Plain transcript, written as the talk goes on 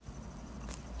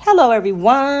Hello,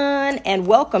 everyone, and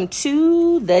welcome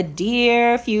to the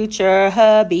Dear Future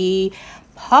Hubby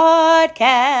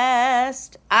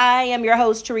podcast. I am your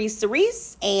host, Teresa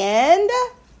Reese, and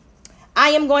I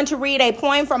am going to read a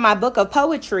poem from my book of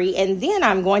poetry, and then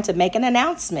I'm going to make an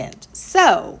announcement.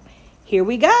 So, here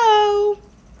we go.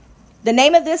 The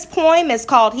name of this poem is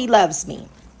called He Loves Me.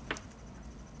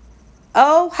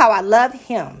 Oh, how I love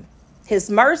him. His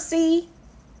mercy.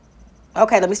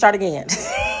 Okay, let me start again.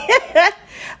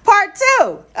 Part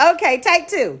 2. Okay, take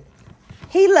 2.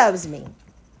 He loves me.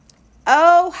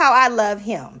 Oh, how I love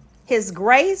him. His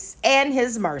grace and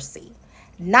his mercy.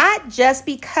 Not just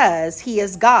because he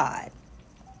is God,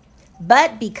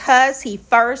 but because he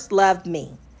first loved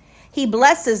me. He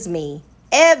blesses me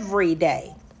every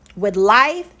day with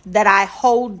life that I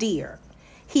hold dear.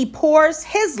 He pours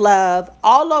his love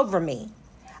all over me.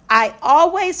 I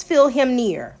always feel him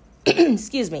near.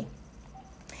 Excuse me.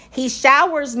 He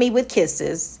showers me with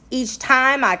kisses each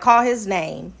time I call his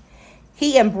name.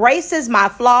 He embraces my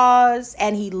flaws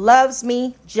and he loves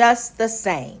me just the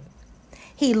same.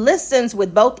 He listens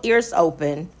with both ears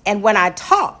open, and when I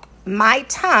talk, my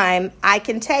time I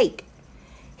can take.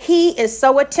 He is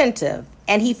so attentive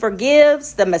and he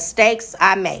forgives the mistakes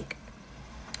I make.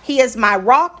 He is my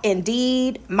rock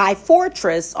indeed, my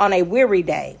fortress on a weary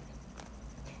day.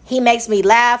 He makes me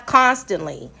laugh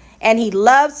constantly, and he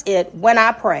loves it when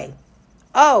I pray.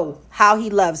 Oh, how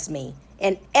he loves me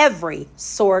in every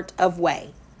sort of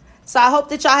way. So I hope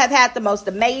that y'all have had the most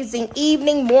amazing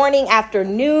evening, morning,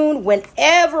 afternoon,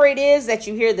 whenever it is that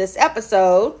you hear this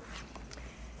episode.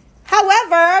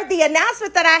 However, the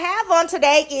announcement that I have on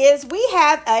today is we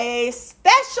have a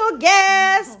special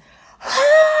guest.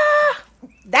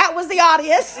 That was the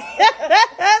audience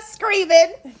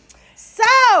screaming.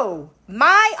 So,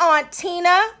 my Aunt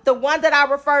Tina, the one that I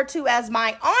refer to as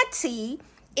my Auntie,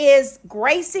 is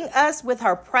gracing us with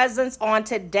her presence on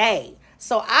today.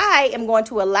 So, I am going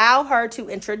to allow her to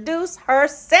introduce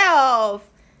herself.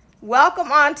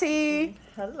 Welcome, Auntie.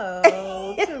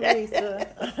 Hello, Teresa.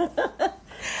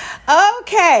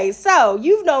 Okay, so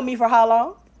you've known me for how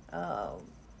long?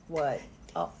 What?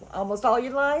 Almost all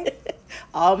your life?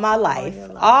 All my life.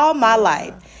 All my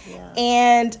life. Yeah.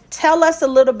 And tell us a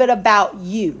little bit about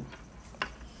you.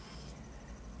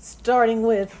 Starting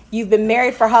with... You've been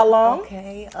married for how long?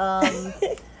 Okay.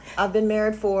 I've been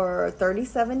married for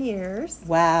 37 years.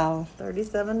 Wow.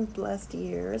 37 blessed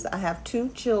years. I have 2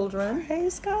 children.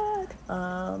 Praise God.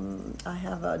 I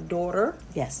have a daughter.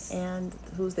 Yes. And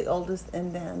who's the oldest,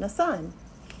 and then a son.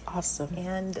 Awesome.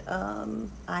 And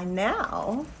I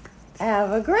now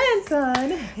have a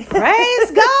grandson.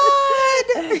 Praise God.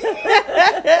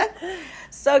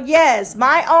 So yes,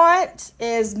 my aunt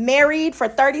is married for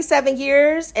 37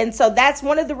 years. And so that's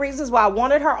one of the reasons why I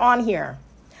wanted her on here.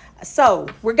 So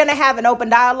we're going to have an open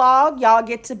dialogue. Y'all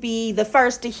get to be the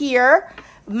first to hear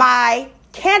my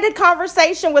candid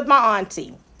conversation with my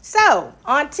auntie. So,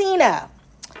 Aunt Tina,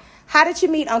 how did you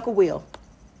meet Uncle Will?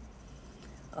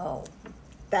 Oh,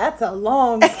 that's a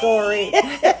long story,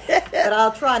 but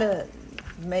I'll try to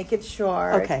make it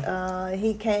short. Okay.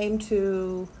 He came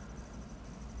to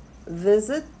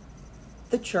visit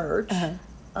the church.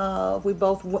 Uh-huh. We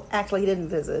both, actually he didn't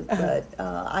visit, but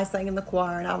I sang in the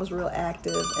choir and I was real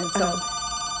active. And so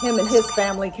him and his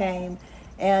family came.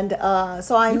 And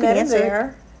so I met him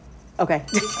there. Okay.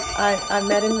 I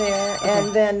met him there. Okay.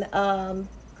 And then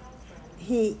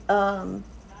he,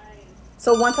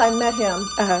 so once I met him,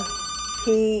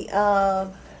 he,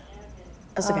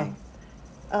 that's okay.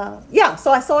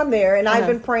 So I saw him there, and I'd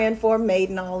been praying for a maid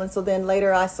and all, and so then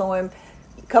later I saw him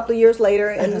a couple of years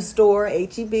later in the store,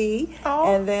 H-E-B,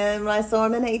 and then when I saw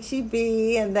him in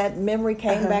H-E-B, and that memory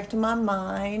came back to my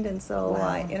mind, and so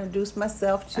I introduced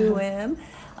myself to him,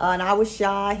 and I was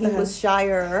shy, he was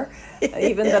shyer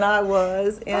even than I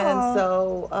was, and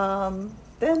so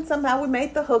then somehow we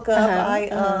made the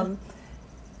hookup.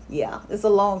 Yeah, it's a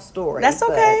long story. That's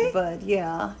okay. But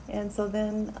yeah, and so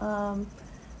then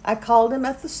I called him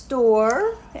at the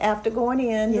store after going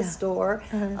in the store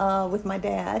with my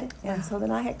dad. And so then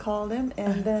I had called him,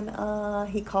 and then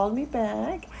he called me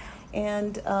back.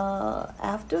 And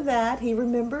after that, he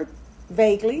remembered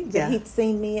vaguely that he'd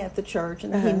seen me at the church,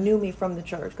 and he knew me from the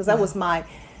church, because that was my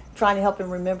trying to help him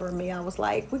remember me. I was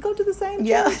like, we go to the same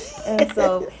church. And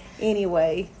so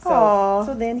anyway,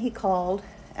 so then he called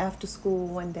after school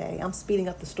one day. I'm speeding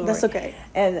up the story. That's okay.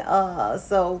 And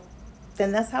so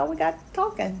then that's how we got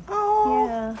talking. Oh,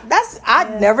 yeah. I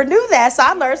never knew that, so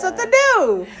I learned something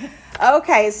new.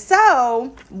 Okay,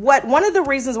 so one of the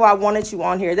reasons why I wanted you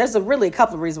on here, there's really a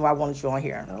couple of reasons why I wanted you on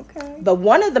here. Okay. But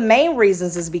one of the main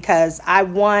reasons is because I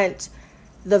want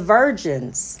the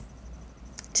virgins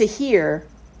to hear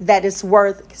that it's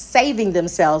worth saving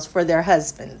themselves for their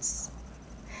husbands.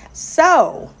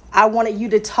 So I wanted you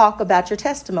to talk about your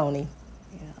testimony.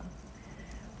 Yeah.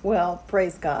 Well,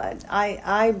 praise God.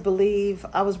 I believe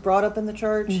I was brought up in the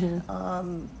church.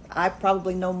 Mm-hmm. I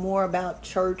probably know more about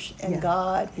church and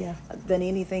God than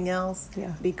anything else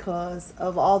because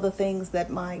of all the things that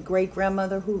my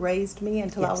great-grandmother who raised me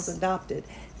until I was adopted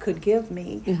could give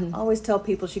me. I always tell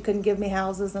people she couldn't give me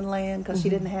houses and land because she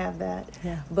didn't have that.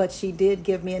 But she did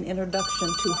give me an introduction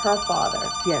to her father.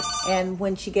 Yes. And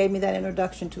when she gave me that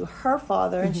introduction to her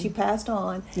father and she passed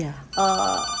on,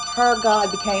 her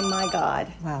God became my God.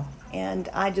 Wow. And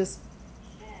I just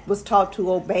was taught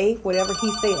to obey whatever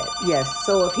he said. Yes.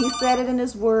 So if he said it in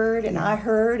his word and I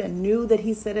heard and knew that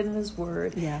he said it in his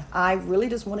word, I really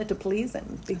just wanted to please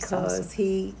him because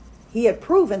he had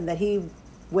proven that he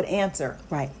would answer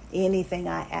anything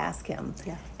I ask him.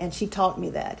 And she taught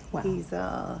me that.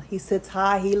 Wow. He sits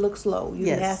high, he looks low. You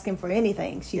can ask him for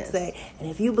anything, she'd say, and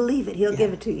if you believe it, he'll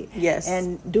give it to you.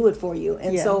 And do it for you.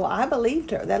 And so I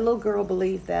believed her. That little girl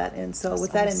believed that. And so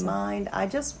with that in mind, I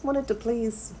just wanted to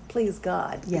please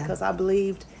God because I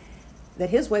believed that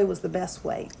his way was the best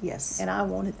way. Yes. And I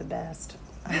wanted the best.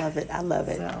 I love it. I love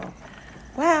it. So,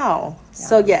 wow.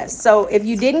 So yes. So if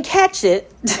you didn't catch it,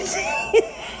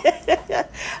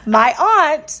 my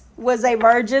aunt was a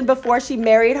virgin before she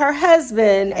married her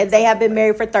husband, and they have been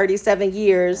married for 37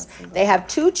 years. They have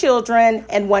 2 children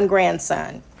and 1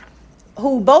 grandson,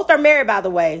 who both are married, by the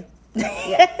way.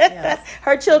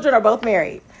 Her children are both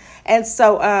married. And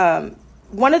so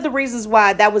one of the reasons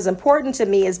why that was important to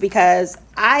me is because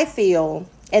I feel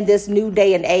in this new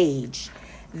day and age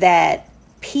that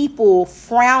people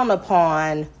frown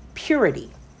upon purity.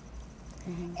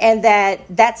 And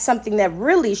that's something that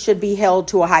really should be held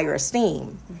to a higher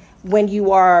esteem when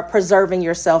you are preserving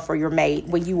yourself for your mate,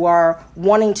 when you are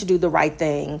wanting to do the right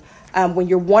thing, when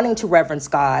you're wanting to reverence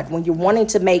God, when you're wanting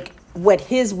to make what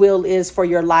his will is for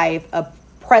your life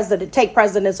take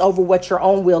precedence over what your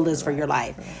own will is for your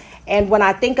life. And when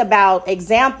I think about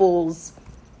examples,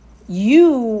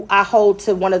 I hold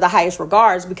to one of the highest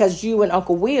regards because you and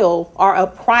Uncle Will are a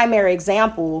primary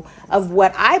example of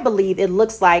what I believe it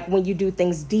looks like when you do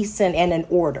things decent and in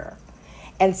order.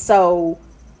 And so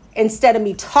instead of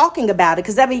me talking about it,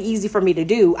 because that'd be easy for me to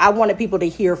do, I wanted people to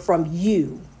hear from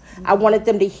you. I wanted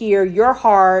them to hear your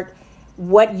heart,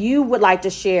 what you would like to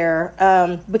share,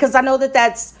 because I know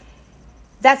that's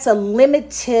a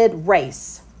limited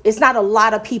race. It's not a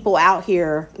lot of people out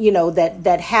here,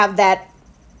 that have that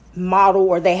model,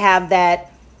 or they have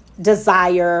that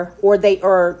desire, or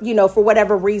for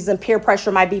whatever reason, peer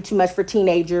pressure might be too much for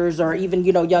teenagers or even,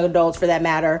 young adults for that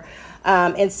matter.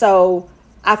 And so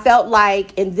I felt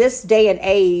like in this day and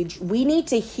age, we need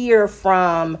to hear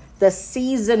from the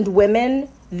seasoned women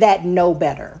that know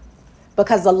better,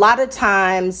 because a lot of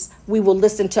times we will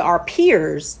listen to our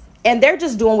peers and they're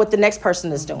just doing what the next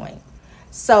person is doing.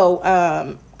 So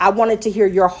I wanted to hear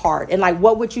your heart and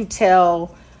what would you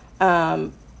tell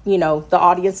the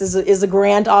audience is a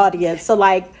grand audience. So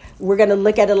we're going to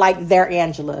look at it like they're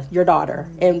Angela, your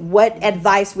daughter. And what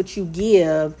advice would you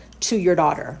give to your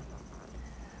daughter?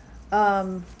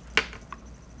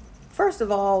 First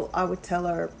of all, I would tell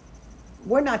her,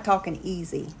 we're not talking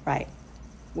easy. Right.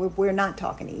 We're not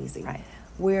talking easy. Right.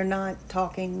 We're not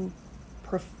talking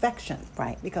perfection.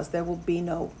 Right. Because there will be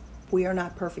we are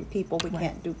not perfect people. We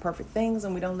can't do perfect things,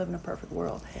 and we don't live in a perfect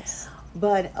world. Yes.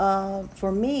 But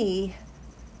for me,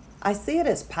 I see it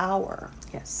as power.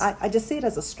 Yes. I just see it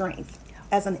as a strength,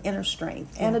 as an inner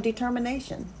strength, and a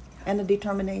determination.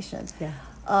 Yeah.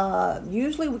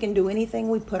 Usually we can do anything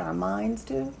we put our minds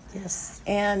to. Yes.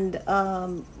 And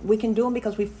we can do them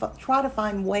because we try to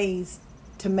find ways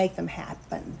to make them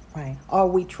happen. Right. Or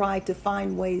we try to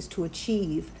find ways to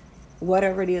achieve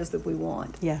whatever it is that we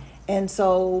want. Yeah. And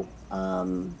so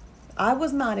I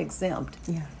was not exempt.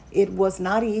 Yeah. It was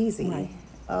not easy.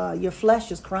 Right. Your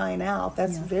flesh is crying out.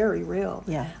 That's very real.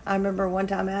 Yeah. I remember one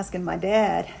time asking my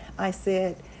dad, I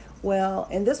said, well,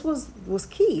 and this was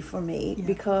key for me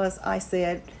because I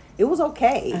said it was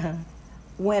okay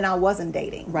when I wasn't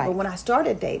dating. Right. But when I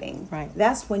started dating,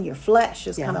 that's when your flesh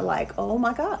is kind of like, oh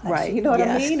my gosh. Right. You know what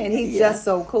I mean? And he's just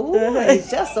so cool. And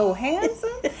he's just so handsome.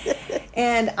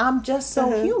 And I'm just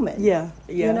so human. Yeah.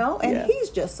 And he's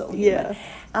just so human.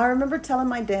 I remember telling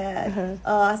my dad,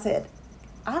 I said,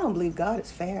 I don't believe God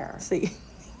is fair. See.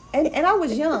 And I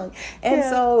was young. And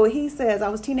so he says, I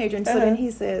was a teenager. And so then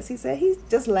he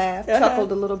just laughed,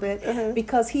 chuckled a little bit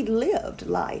because he lived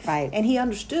life. Right. And he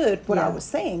understood what I was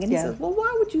saying. And he says, well,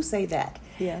 why would you say that?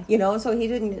 Yeah. So he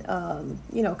didn't,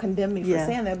 condemn me for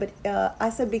saying that. But I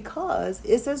said, because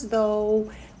it's as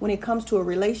though when it comes to a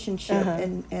relationship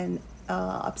and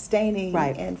abstaining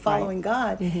and following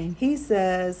God, he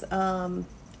says,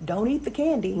 don't eat the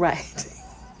candy. Right.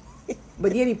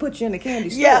 But yet he puts you in the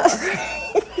candy store. Yeah.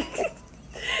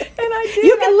 And I did.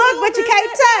 You can look, but you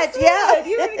can't touch. Yeah.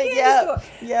 You're in the candy store.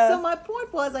 Yeah. So my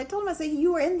point was, I told him, I said,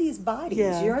 you are in these bodies.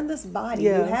 Yeah. You're in this body.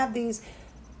 Yeah. You have these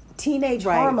teenage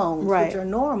hormones, which are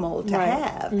normal to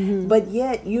have. But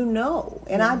yet,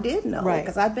 and I did know,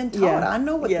 because I've been taught. I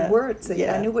know what the word said.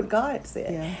 I knew what God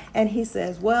said. Yeah. And he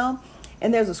says, well,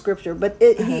 and there's a scripture, but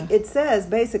it says,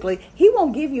 basically, he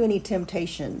won't give you any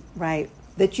temptation. Right.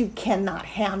 That you cannot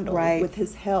handle with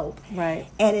his help. Right.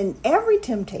 And in every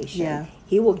temptation,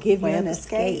 he will give you an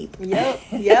escape.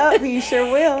 Yep, he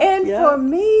sure will. And for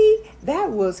me,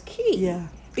 that was key. Yeah.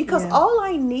 Because all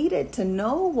I needed to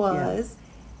know was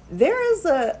there is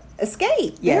a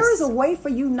escape. Yes. There is a way for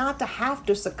you not to have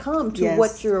to succumb to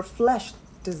what your flesh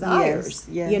desires.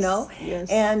 Yes.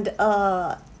 Yes.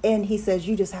 And he says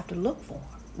you just have to look for him.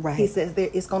 Right. He says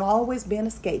it's going to always be an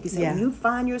escape. He said when you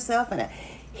find yourself in a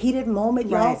heated moment,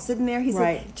 y'all sitting there, he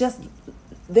said just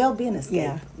there'll be an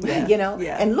escape.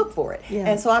 And look for it.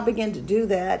 And so I began to do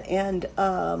that. And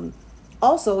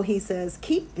also he says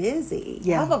keep busy.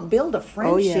 Build a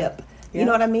friendship. You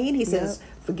know what I mean? He says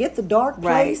forget the dark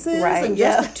places and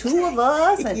just the two of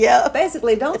us, and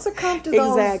basically don't succumb to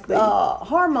those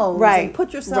hormones and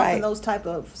put yourself in those type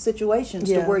of situations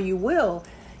to where you will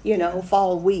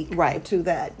fall weak to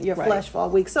that, your flesh fall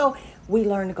weak. So we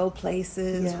learned to go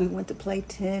places. We went to play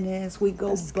tennis. We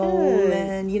go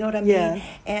bowling. You know what I mean?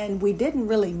 And we didn't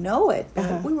really know it,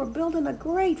 but we were building a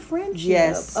great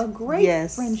friendship. A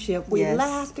great friendship. We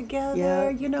laughed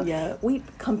together. We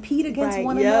compete against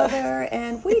one another,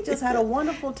 and we just had a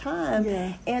wonderful time.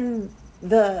 And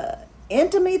the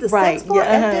intimacy, the sex part,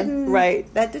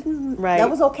 that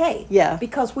was okay.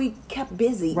 Because we kept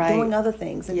busy doing other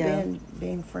things and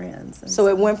being friends. And so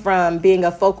it went from being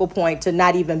a focal point to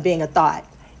not even being a thought.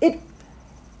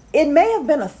 It may have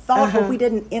been a thought, but we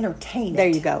didn't entertain it. There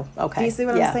you go. Okay. Do you see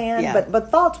what I'm saying? Yeah. But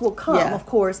thoughts will come, of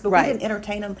course, but we didn't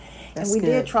entertain them. And we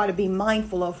did try to be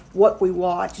mindful of what we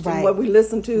watched and what we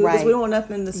listened to, because we don't want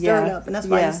nothing to stir it up. And that's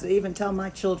why I used to even tell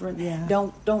my children,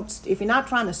 don't, if you're not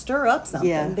trying to stir up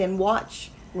something, then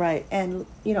watch. And,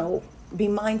 be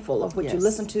mindful of what you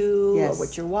listen to or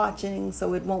what you're watching,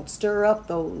 so it won't stir up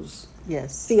those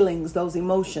feelings, those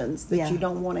emotions that you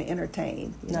don't want to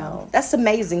entertain. You know? That's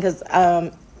amazing, because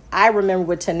I remember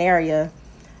with Tenaria,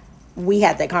 we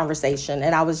had that conversation,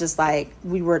 and I was just like,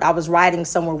 I was riding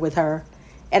somewhere with her,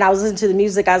 and I was listening to the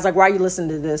music. I was like, why are you listening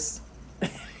to this?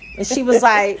 And she was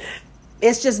like,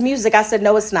 it's just music. I said,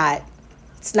 no, it's not.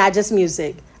 It's not just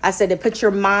music. I said, it puts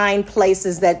your mind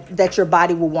places that your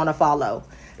body will want to follow.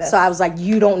 So I was like,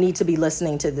 you don't need to be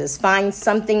listening to this. Find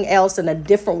something else and a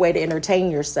different way to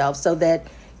entertain yourself so that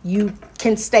you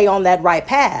can stay on that right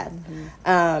path.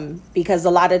 Because a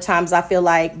lot of times I feel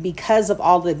like because of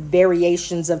all the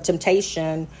variations of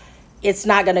temptation, it's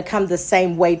not going to come the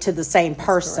same way to the same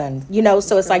person,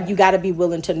 so it's like you got to be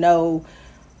willing to know,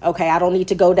 okay, I don't need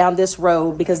to go down this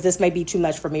road because this may be too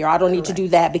much for me, or I don't need to do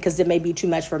that because it may be too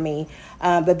much for me.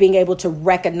 But being able to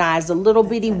recognize the little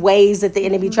bitty ways that the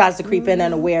enemy tries to creep in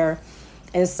unaware.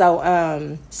 And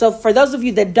so, so for those of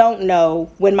you that don't know,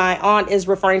 when my aunt is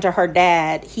referring to her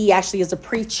dad, he actually is a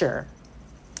preacher.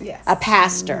 A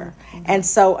pastor. And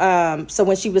so so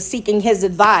when she was seeking his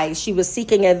advice, she was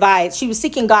seeking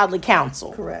godly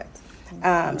counsel. Correct.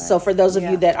 So for those of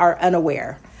you that are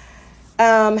unaware,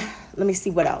 let me see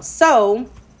what else. So,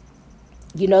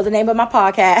 the name of my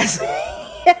podcast.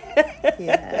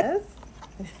 Yes.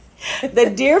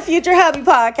 The Dear Future Hubby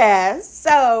podcast.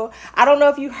 So I don't know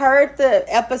if you heard the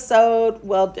episode.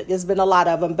 Well, there's been a lot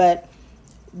of them, but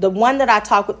the one that I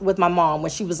talked with my mom when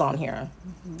she was on here.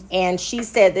 And she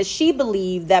said that she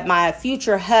believed that my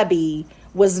future hubby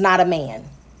was not a man.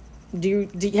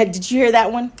 Did you hear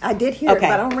that one? I did hear it,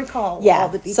 but I don't recall all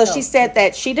the details. So she said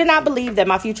that she did not believe that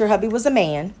my future hubby was a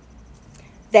man.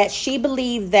 That she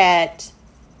believed that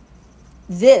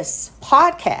this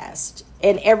podcast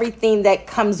and everything that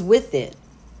comes with it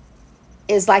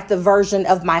is like the version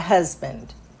of my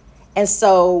husband. And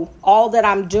so all that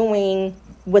I'm doing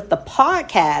with the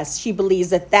podcast, she believes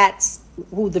that that's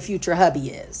who the future hubby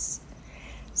is.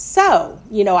 So,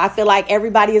 I feel like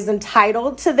everybody is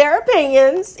entitled to their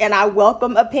opinions, and I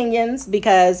welcome opinions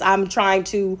because I'm trying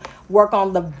to work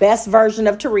on the best version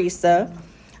of Teresa.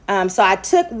 So I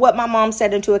took what my mom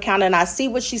said into account, and I see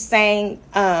what she's saying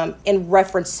in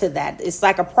reference to that. It's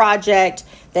like a project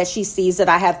that she sees that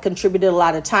I have contributed a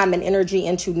lot of time and energy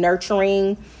into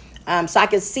nurturing. So I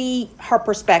can see her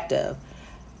perspective.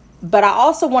 But I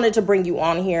also wanted to bring you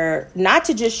on here, not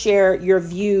to just share your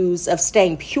views of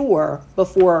staying pure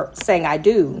before saying I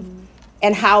do,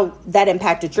 and how that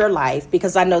impacted your life,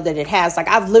 because I know that it has. Like,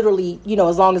 I've literally,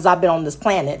 as long as I've been on this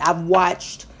planet, I've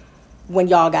watched when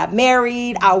y'all got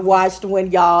married. I watched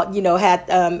when y'all, had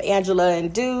Angela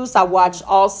and Deuce. I watched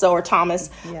also, or Thomas,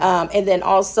 and then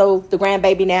also the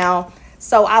grandbaby now.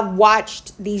 So I've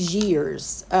watched these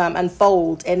years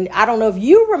unfold. And I don't know if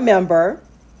you remember,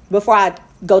 before I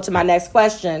go to my next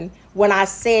question, when I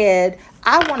said,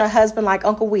 I want a husband like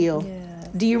Uncle Will. Yes.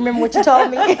 Do you remember what you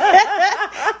told me?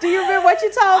 Do you remember what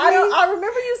you told me? I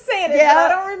remember you saying it, but I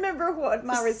don't remember what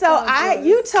my response was.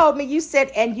 You told me, you said,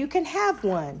 and you can have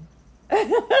one.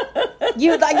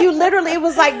 you literally, it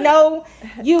was like, no,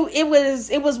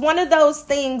 it was one of those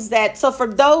things that, so for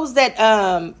those that,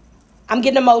 I'm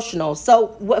getting emotional. So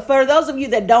for those of you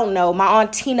that don't know, my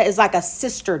Aunt Tina is like a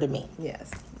sister to me.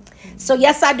 Yes. So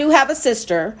yes, I do have a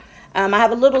sister. I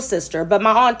have a little sister, but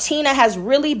my Aunt Tina has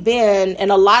really been,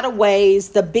 in a lot of ways,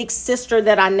 the big sister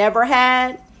that I never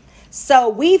had. So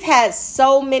we've had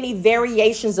so many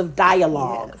variations of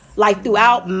dialogue, like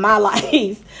throughout my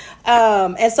life.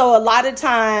 And so a lot of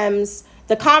times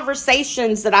the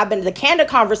conversations that the candid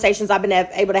conversations I've been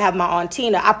able to have with my Aunt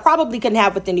Tina, I probably couldn't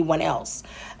have with anyone else.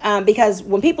 Because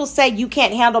when people say you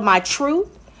can't handle my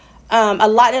truth, in a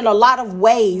lot of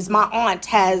ways, my aunt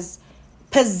has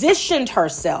positioned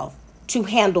herself to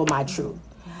handle my truth.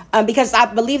 Because I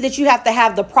believe that you have to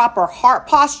have the proper heart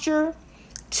posture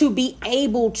to be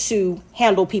able to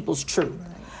handle people's truth.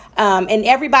 And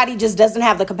everybody just doesn't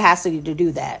have the capacity to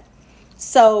do that.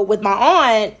 So with my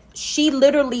aunt, she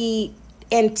literally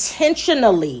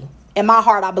intentionally, in my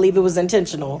heart, I believe it was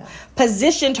intentional,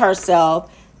 positioned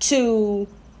herself to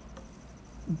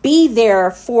be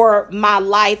there for my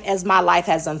life as my life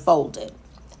has unfolded.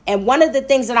 And one of the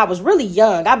things, that I was really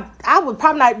young, I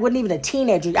wasn't even a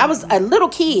teenager. I was a little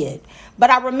kid. But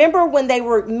I remember when they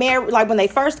were married, like when they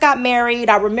first got married.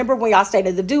 I remember when y'all stayed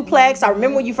in the duplex. I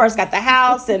remember when you first got the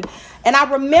house. And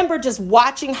I remember just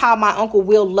watching how my Uncle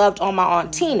Will loved on my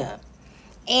Aunt Tina.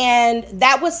 And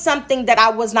that was something that I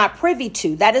was not privy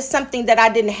to. That is something that I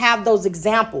didn't have those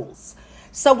examples.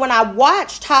 So when I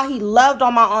watched how he loved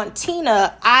on my Aunt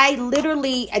Tina, I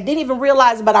didn't even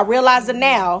realize it, but I realize it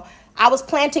now. I was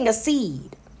planting a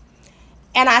seed.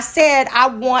 And I said, I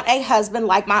want a husband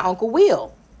like my Uncle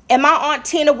Will. And my Aunt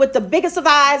Tina, with the biggest of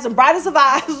eyes and brightest of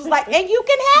eyes, was like, and you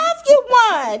can have you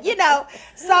one,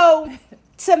 So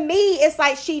to me, it's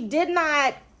like she did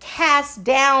not cast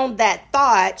down that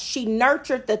thought. She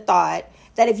nurtured the thought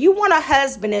that if you want a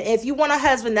husband,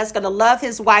 that's going to love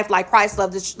his wife like Christ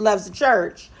loves the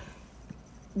church,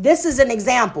 this is an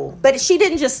example. But she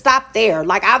didn't just stop there.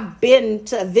 Like, I've been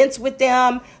to events with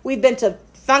them. We've been to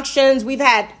functions. We've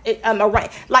had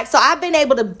so I've been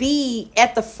able to be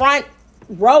at the front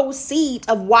row seat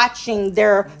of watching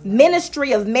their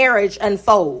ministry of marriage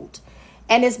unfold.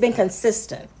 And it's been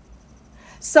consistent.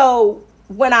 So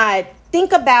when I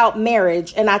think about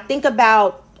marriage and I think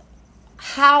about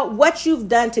what you've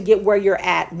done to get where you're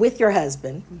at with your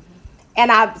husband,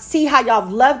 and I see how y'all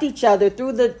have loved each other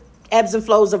through the ebbs and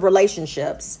flows of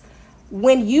relationships.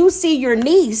 When you see your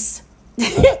niece,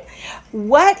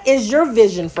 what is your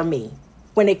vision for me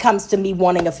when it comes to me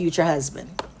wanting a future husband?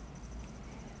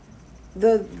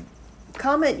 The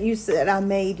comment you said I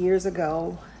made years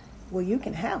ago, well, you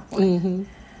can have one.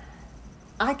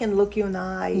 I can look you in the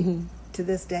eye to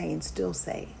this day and still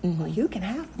say, well, you can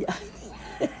have one. Yeah.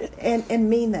 and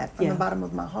mean that from the bottom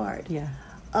of my heart. Yeah.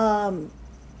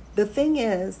 The thing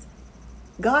is,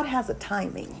 God has a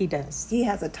timing. He does. He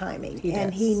has a timing.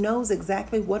 He knows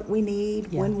exactly what we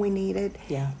need, when we need it,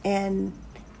 and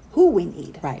who we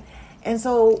need. Right. And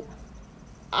so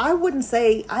I wouldn't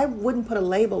put a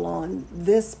label on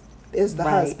this is the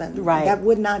husband. Right. That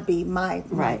would not be my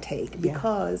take,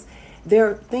 because there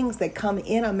are things that come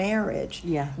in a marriage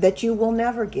that you will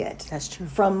never get. That's true.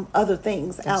 From other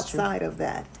things outside of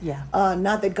that. Yeah.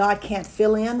 Not that God can't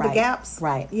fill in the gaps.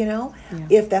 Right.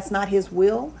 If that's not his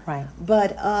will. Right.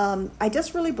 But I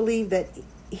just really believe that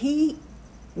he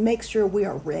makes sure we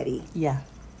are ready. Yeah.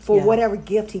 For whatever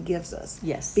gift he gives us.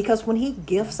 Yes. Because when he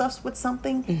gifts us with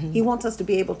something, he wants us to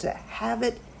be able to have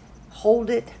it,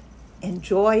 hold it,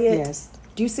 enjoy it. Yes.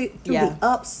 Do you see, through the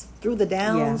ups, through the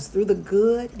downs, through the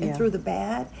good and through the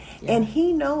bad? Yeah. And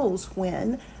he knows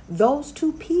when those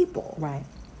two people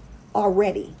are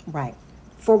ready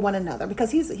for one another,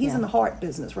 because he's in the heart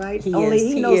business, right? He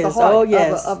knows the heart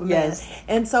of a man.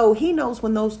 And so he knows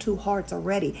when those two hearts are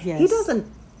ready. Yes. He doesn't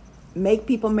make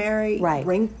people marry,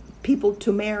 bring people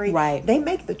to marry. Right. They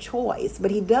make the choice,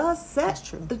 but he does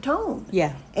set the tone.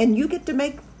 Yeah. And you get to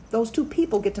make those two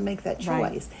people get to make that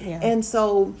choice. Right. Yeah. And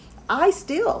so I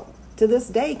still, to this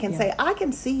day, can say, I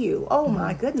can see you. Oh,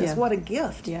 my goodness, what a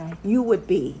gift you would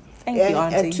be. Thank you,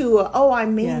 Auntie. I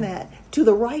mean that, to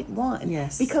the right one.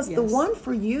 Yes. Because the one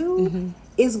for you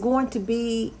is going to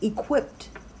be equipped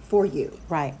for you.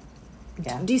 Right.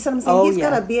 Yeah. Do you see what I'm saying? He's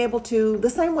going to be able to, the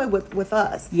same way with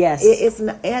us. Yes.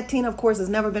 Aunt Tina, of course, has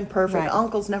never been perfect. Right.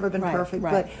 Uncle's never been perfect.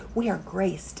 Right. But we are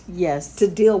graced yes. to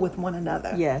deal with one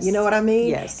another. Yes. You know what I mean?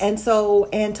 Yes. And so,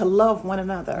 and to love one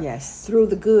another. Yes. Through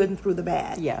the good and through the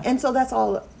bad. Yeah. And so that's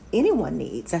all anyone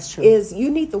needs. That's true. Is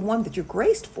you need the one that you're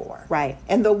graced for. Right.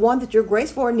 And the one that you're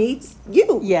graced for needs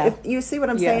you. Yeah. If you see what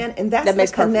I'm saying? And that's that the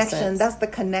connection. That's the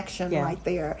connection right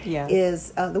there. Yeah.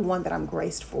 Is the one that I'm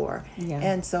graced for. Yeah.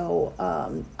 And so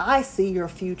I see your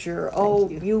future.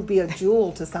 You'll be a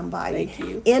jewel to somebody. Thank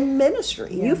you. In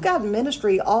ministry. Yeah. You've got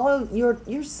ministry.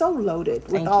 You're so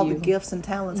loaded with all the gifts and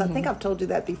talents. I think I've told you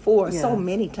that before so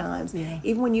many times. Yeah.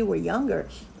 Even when you were younger.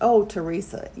 Oh,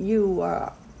 Teresa,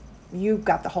 you've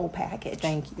got the whole package.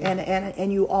 Thank you.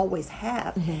 And you always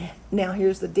have. Now,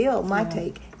 here's the deal. My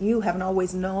take, you haven't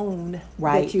always known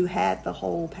that you had the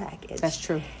whole package. That's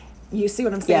true. You see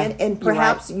what I'm saying? And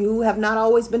perhaps you have not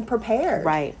always been prepared.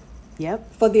 Right.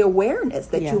 Yep. For the awareness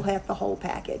that you have the whole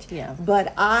package. Yeah.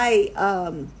 But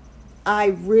I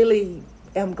really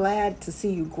am glad to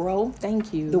see you grow.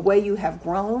 Thank you. The way you have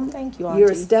grown. Thank you, Auntie.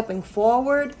 You're stepping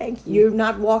forward. Thank you. You're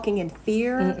not walking in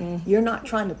fear. You're not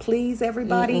trying to please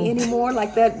everybody anymore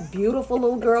like that beautiful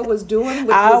little girl was doing,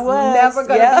 which was never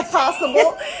going to be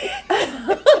possible.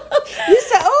 You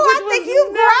said, I think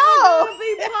you've grown. Never going to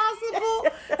be possible.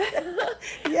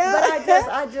 But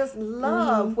I just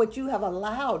love what you have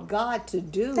allowed God to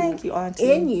do. Thank you, Auntie.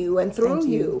 In you and through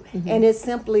you. And it's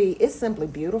simply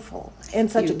beautiful and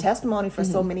such a testimony for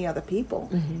so many other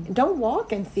people. Don't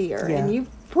walk in fear, and you've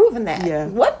proven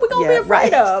that. What we gonna be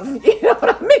afraid of? You know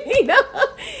what I mean?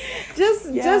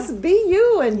 Just be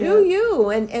you and do you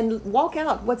and walk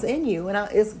out what's in you. And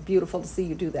it's beautiful to see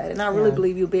you do that. And I really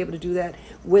believe you'll be able to do that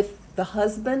with the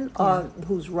husband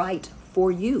who's right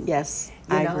for you. Yes,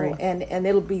 I agree. And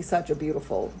it'll be such a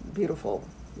beautiful, beautiful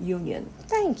union.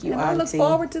 Thank you, and Auntie. I look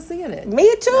forward to seeing it.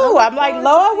 Me too. I'm like,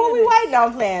 Lord, what we waiting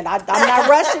on playing? I'm not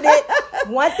rushing it.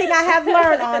 One thing I have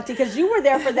learned, Auntie, because you were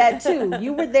there for that too.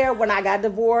 You were there when I got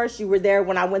divorced. You were there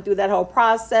when I went through that whole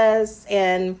process.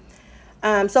 And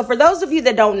so for those of you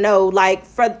that don't know, like,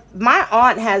 for my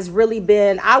aunt has really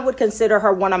been, I would consider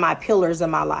her one of my pillars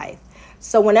in my life.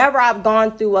 So whenever I've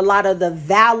gone through a lot of the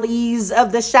valleys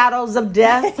of the shadows of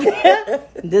death,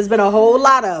 there's been a whole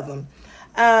lot of them.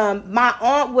 My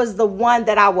aunt was the one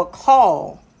that I would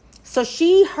call. So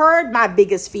she heard my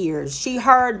biggest fears. She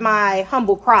heard my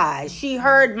humble cries. She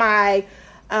heard my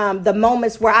the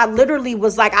moments where I literally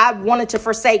was like, I wanted to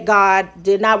forsake God,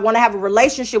 did not want to have a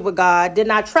relationship with God, did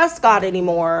not trust God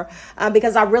anymore,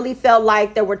 because I really felt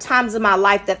like there were times in my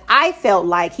life that I felt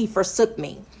like he forsook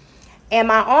me. And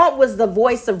my aunt was the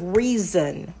voice of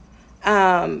reason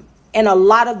in a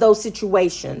lot of those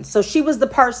situations. So she was the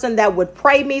person that would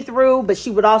pray me through, but she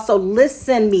would also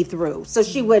listen me through. So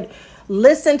she would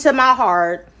listen to my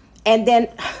heart. And then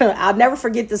I'll never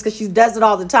forget this because she does it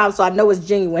all the time, so I know it's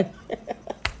genuine.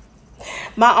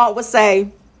 My aunt would say,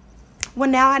 well,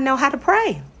 now I know how to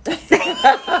pray. That's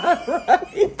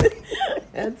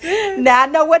it. Now I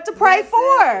know what to pray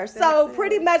for. So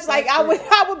pretty much like I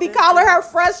would be calling her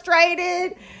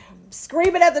frustrated,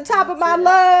 screaming at the top of my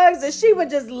lungs, and she would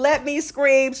just let me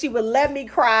scream. She would let me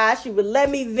cry. She would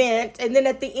let me vent. And then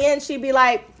at the end, she'd be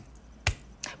like,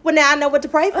 well, now I know what to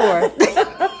pray for.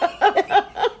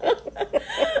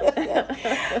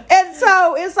 And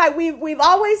so it's like we've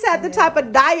always had the type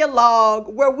of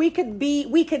dialogue where we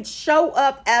could show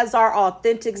up as our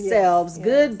authentic selves,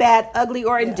 good, bad, ugly,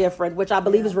 or indifferent, which I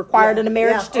believe is required in a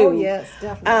marriage too. Oh, yes,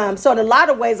 definitely. So in a lot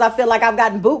of ways, I feel like I've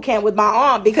gotten boot camp with my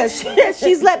aunt because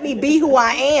she's let me be who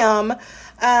I am,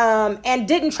 and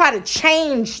didn't try to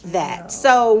change that. No.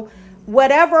 So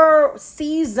whatever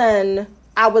season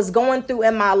I was going through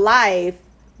in my life,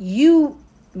 you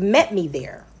met me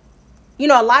there. You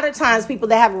know, a lot of times people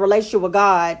that have a relationship with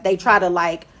God, they try to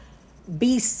like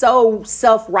be so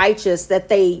self-righteous that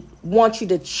they want you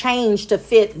to change to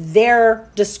fit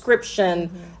their description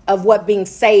of what being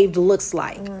saved looks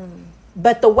like.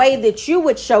 But the way that you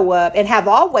would show up and have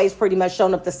always pretty much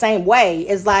shown up the same way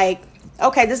is like,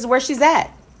 okay, this is where she's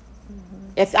at.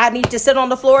 If I need to sit on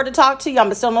the floor to talk to you, I'm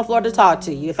going to sit on the floor to talk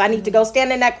to you. If I need to go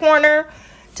stand in that corner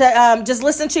to just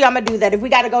listen to you, I'm going to do that. If we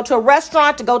got to go to a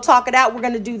restaurant to go talk it out, we're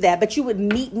going to do that. But you would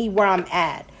meet me where I'm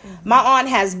at. My aunt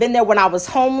has been there when I was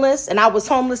homeless, and I was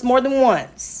homeless more than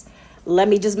once. Let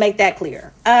me just make that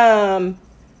clear.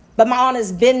 But my aunt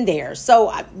has been there.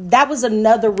 So that was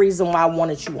another reason why I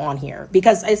wanted you on here.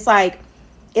 Because it's like,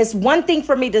 it's one thing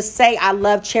for me to say I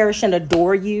love, cherish, and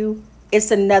adore you.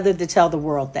 It's another to tell the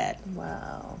world that.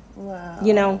 Wow.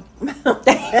 You know?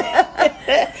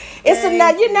 It's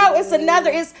another, you know, it's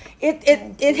another,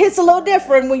 it hits a little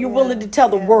different when you're willing to tell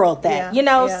the world that, you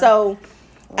know? So,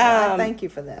 I thank you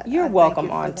for that. You're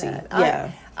welcome, Auntie.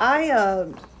 Yeah.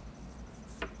 I've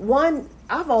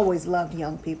always loved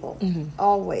young people.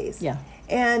 Always. Yeah.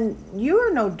 And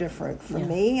you're no different from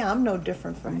me. I'm no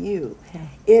different from you. Yeah.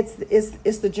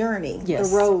 It's the journey. Yes.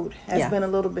 The road has been a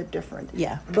little bit different.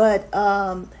 Yeah. But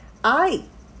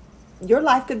your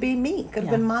life could be me. Could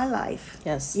have been my life.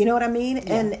 Yes. You know what I mean?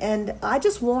 Yeah. And I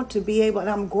just want to be able, and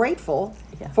I'm grateful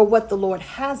for what the Lord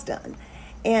has done.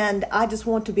 And I just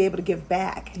want to be able to give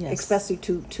back, especially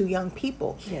to young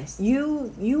people. Yes. Your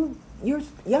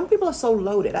young people are so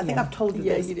loaded. I think I've told you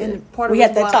this. You did. And part of we the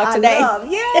had that reason talk why today.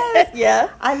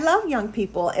 I love young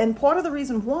people, and part of the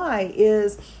reason why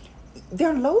is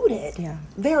they're loaded. Yeah.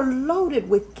 They're loaded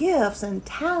with gifts and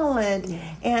talent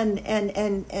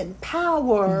and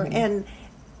power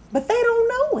but they don't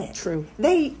know it. True.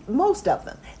 Most of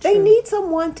them. They need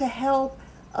someone to help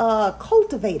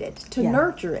cultivate it, to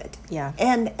nurture it. Yeah.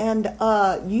 And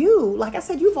you, like I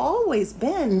said, you've always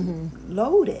been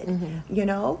loaded, you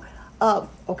know.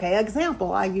 Okay,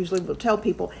 example, I usually will tell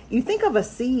people, you think of a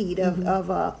seed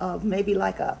of maybe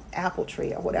like a apple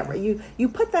tree or whatever. You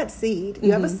put that seed,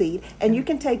 you have a seed, and you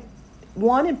can take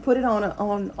one and put it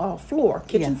on a floor,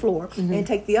 kitchen floor, and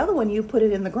take the other one, you put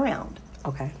it in the ground.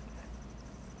 Okay.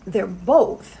 They're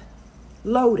both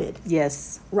loaded.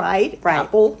 Yes. Right?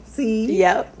 Apple, seed.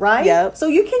 Yep. Right? Yep. So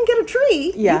you can get a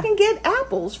tree. Yeah. You can get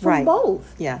apples from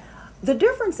both. Yeah. The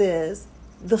difference is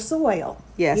the soil.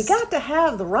 Yes. You got to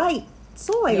have the right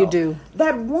soil. You do.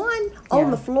 That one on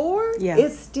the floor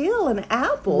is still an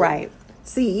apple. Right.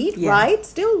 Seed, right?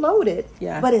 Still loaded,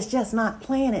 but it's just not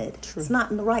planted. True. It's not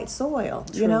in the right soil,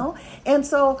 True. you know? And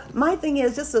so my thing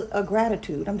is just a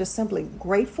gratitude. I'm just simply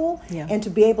grateful and to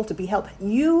be able to be helped.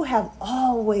 You have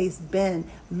always been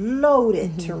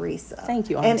loaded, Teresa.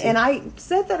 Thank you, Auntie. And I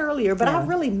said that earlier, but I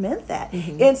really meant that.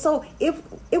 And so it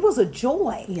was a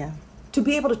joy to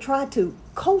be able to try to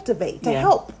cultivate, to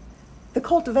help the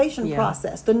cultivation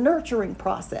process, the nurturing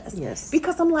process. Yes.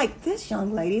 Because I'm like, this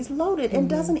young lady's loaded and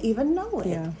doesn't even know it.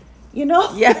 Yeah. You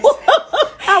know? Yes.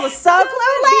 I was so clueless.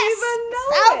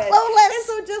 And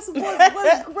so just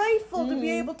was grateful to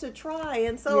be able to try.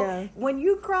 And so when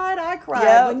you cried, I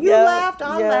cried. When you laughed,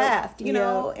 I laughed, you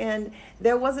know. And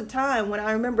there was a time when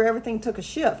I remember everything took a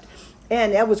shift.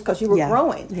 And that was because you were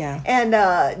growing. Yeah. And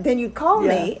then you'd call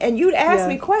me and you'd ask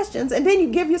me questions and then you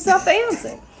give yourself the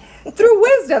answer. Through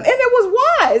wisdom, and it was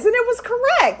wise, and it was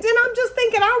correct, and I'm just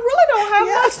thinking, I really don't have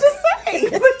much to say,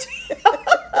 but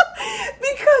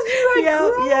because you had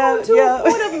grown to a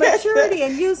point of maturity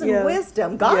and using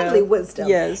wisdom, godly wisdom,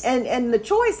 and the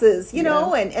choices, you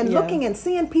know, and looking and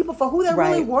seeing people for who they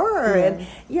really were, and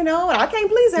you know, and I can't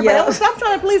please everybody. I don't stop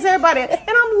trying to please everybody, and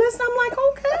I'm listening. I'm like,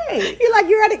 okay, you're like,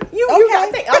 you're ready.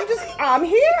 I'm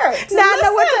here. Now I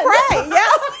know what to pray.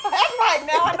 That's right.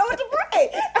 Now I know what to pray.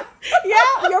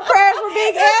 Your prayers were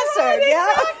being answered.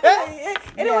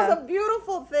 Exactly. And it was a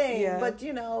beautiful thing. But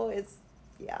you know, it's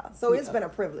it's been a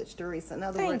privilege, Teresa. In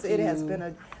other words, it has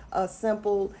been a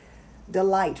simple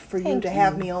delight for you to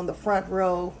have me on the front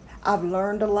row. I've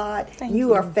learned a lot.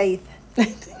 You are Faith.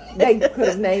 They could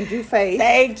have named you Faith.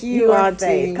 Thank you,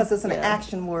 Auntie. Because it's an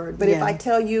action word. But if I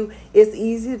tell you it's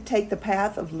easy to take the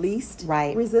path of least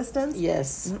resistance.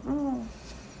 Yes.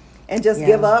 And just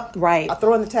give up. Right. I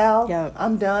throw in the towel. Yeah.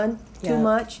 I'm done. Too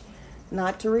much.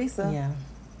 Not Teresa. Yeah.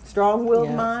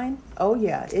 Strong-willed mind. Oh,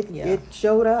 yeah. It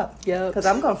showed up. Yeah. Because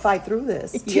I'm going to fight through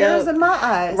this. Tears in my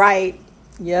eyes. Right.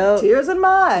 Yep. Tears in my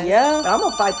eyes. Yeah. I'm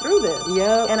going to fight through this.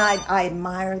 Yep. And I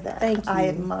admire that. Thank you. I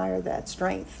admire that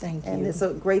strength. Thank you. And it's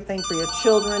a great thing for your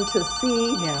children to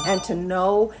see and to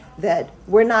know that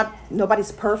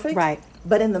nobody's perfect. Right.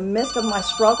 But in the midst of my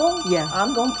struggle,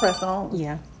 I'm going to press on.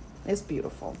 Yeah. It's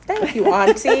beautiful. Thank you,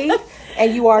 Auntie.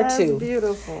 And you are too.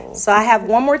 Beautiful. So I have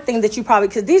one more thing that you probably,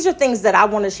 because these are things that I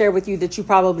want to share with you that you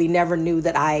probably never knew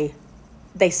that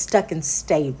they stuck and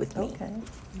stayed with me. Okay.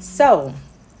 So,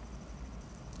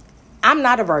 I'm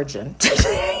not a virgin.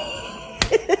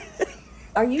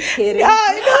 Are you kidding?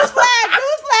 Newsflash.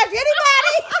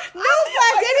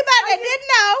 Anybody that didn't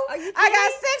know, I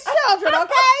got 6 children,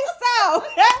 okay? So,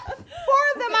 4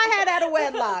 of them I had out of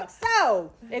wedlock.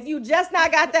 So, if you just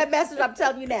not got that message, I'm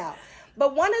telling you now.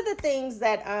 But one of the things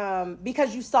that,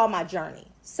 because you saw my journey.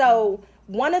 So,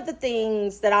 one of the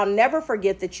things that I'll never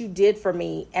forget that you did for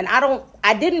me, and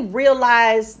I didn't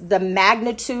realize the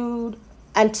magnitude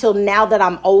until now that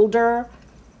I'm older.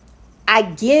 I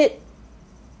didn't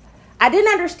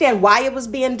understand why it was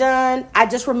being done. I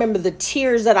just remember the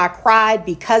tears that I cried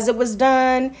because it was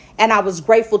done, and I was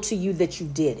grateful to you that you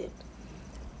did it.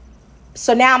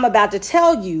 So now I'm about to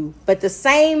tell you, but the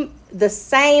same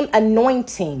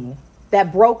anointing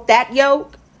that broke that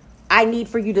yoke, I need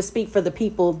for you to speak for the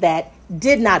people that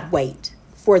did not wait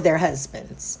for their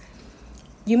husbands.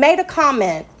 You made a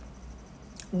comment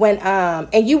when,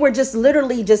 and you were just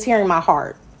literally just hearing my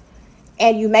heart.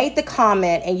 And you made the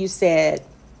comment and you said,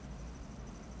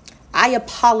 I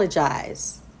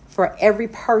apologize for every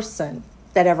person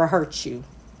that ever hurt you.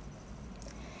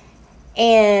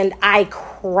 And I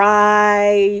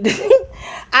cried.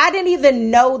 I didn't even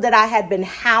know that I had been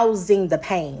housing the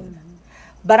pain.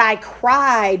 But I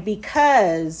cried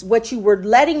because what you were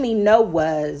letting me know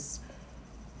was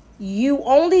you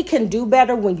only can do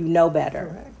better when you know better.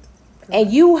 Correct.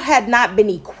 And you had not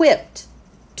been equipped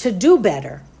to do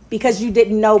better because you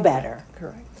didn't know better.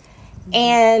 Correct.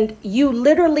 And you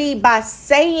literally, by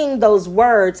saying those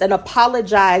words and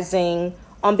apologizing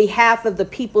on behalf of the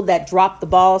people that dropped the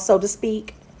ball, so to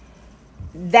speak,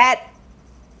 that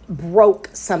broke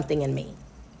something in me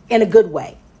in a good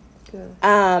way.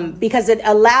 Good. Because it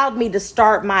allowed me to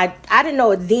start I didn't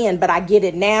know it then, but I get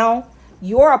it now.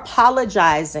 You're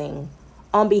apologizing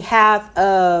on behalf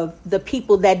of the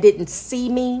people that didn't see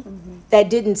me, that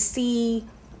didn't see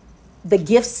the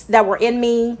gifts that were in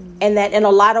me, and that in a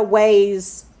lot of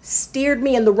ways steered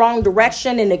me in the wrong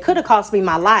direction, and it could have cost me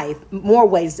my life in more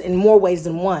ways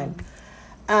than one.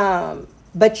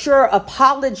 But you're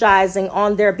apologizing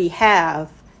on their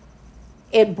behalf.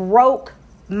 It broke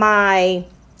my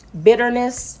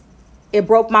bitterness. It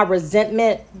broke my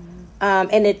resentment.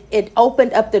 And it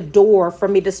opened up the door for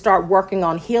me to start working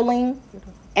on healing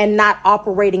and not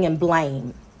operating in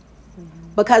blame.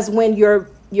 Because when your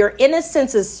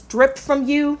innocence is stripped from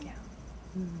you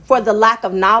for the lack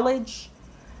of knowledge,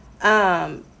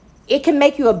 it can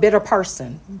make you a bitter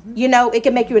person. You know, it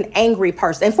can make you an angry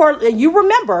person. And you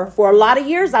remember, for a lot of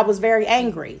years, I was very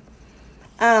angry.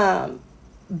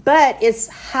 But it's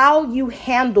how you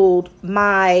handled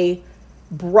my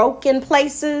broken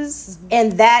places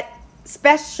and that,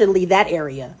 especially that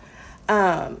area.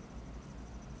 I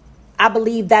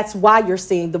believe that's why you're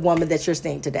seeing the woman that you're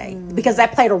seeing today, because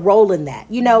that played a role in that.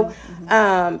 You know,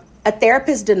 a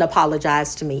therapist didn't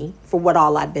apologize to me for what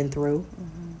all I'd been through.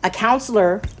 A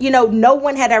counselor, you know, no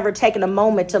one had ever taken a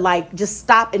moment to just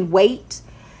stop and wait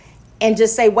and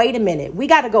just say, wait a minute, we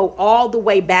got to go all the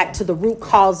way back to the root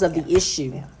cause of the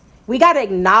issue. We got to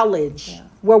acknowledge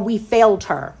where we failed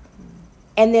her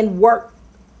and then work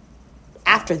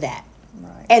after that.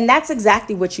 Right. And that's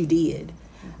exactly what you did.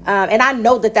 And I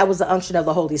know that was the unction of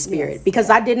the Holy Spirit,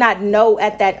 because I did not know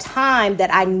at that time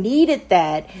that I needed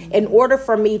that in order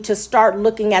for me to start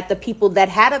looking at the people that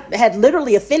had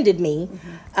literally offended me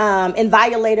and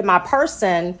violated my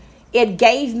person. It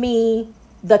gave me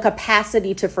the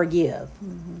capacity to forgive.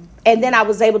 And then I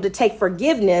was able to take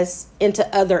forgiveness into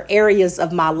other areas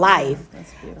of my life.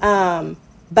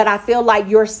 But I feel like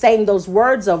you're saying those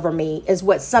words over me is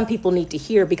what some people need to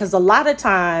hear, because a lot of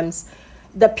times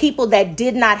the people that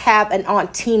did not have an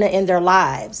Aunt Tina in their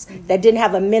lives, that didn't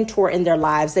have a mentor in their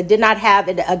lives, that did not have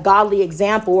a godly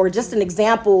example or just an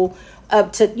example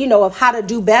of how to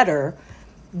do better,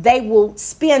 they will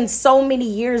spend so many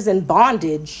years in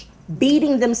bondage,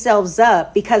 beating themselves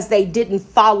up because they didn't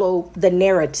follow the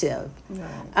narrative.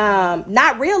 Right.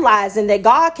 Not realizing that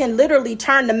God can literally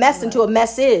turn the mess into a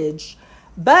message.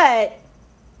 But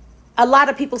a lot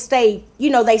of people stay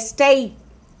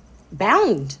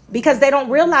bound because they don't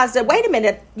realize that, wait a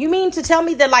minute, you mean to tell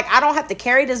me that I don't have to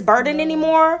carry this burden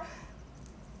anymore?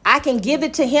 I can give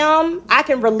it to him. I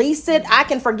can release it. I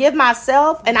can forgive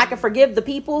myself, and I can forgive the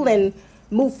people and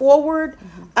move forward.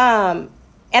 And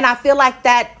I feel like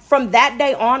that from that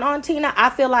day on, Aunt Tina, I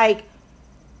feel like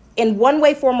in one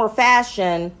way, form, or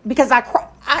fashion, because I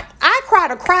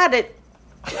cried a cry that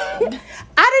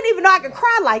I didn't even know I could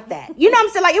cry like that. You know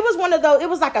what I'm saying? It was one of those, it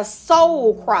was like a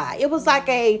soul cry. It was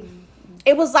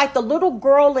like the little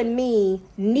girl in me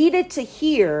needed to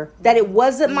hear that it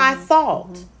wasn't my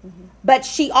fault. But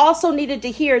she also needed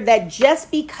to hear that just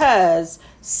because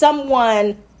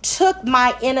someone took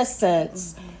my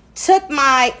innocence, took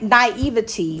my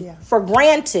naivety for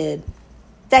granted,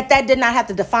 that did not have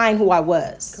to define who I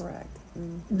was. Correct.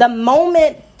 The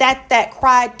moment that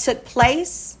cry took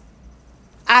place,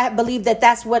 I believe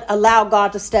that's what allowed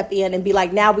God to step in and be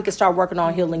like, now we can start working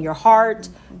on healing your heart,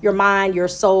 your mind, your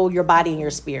soul, your body, and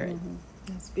your spirit.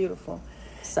 That's beautiful.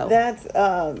 So that's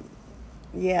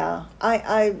yeah.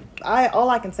 I all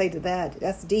I can say to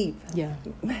that's deep. yeah.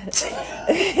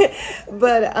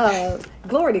 But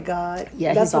glory to God.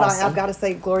 Yeah, that's he's what awesome. I've got to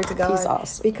say. Glory to God. He's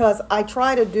awesome. Because I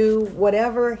try to do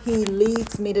whatever He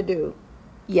leads me to do.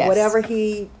 Yes. Whatever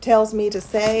He tells me to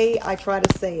say, I try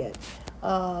to say it.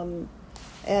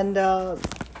 And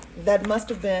that must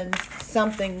have been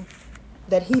something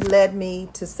that He led me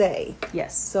to say.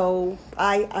 Yes. So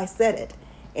I said it.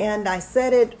 And I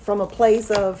said it from a place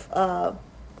of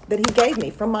that He gave me,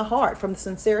 from my heart, from the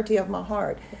sincerity of my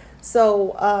heart.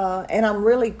 So, and I'm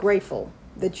really grateful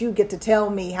that you get to tell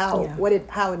me how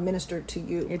it ministered to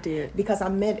you. It did. Because I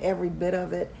meant every bit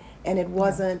of it, and it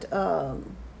wasn't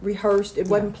rehearsed. It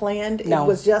wasn't planned. No. It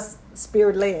was just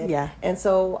Spirit-led. Yeah. And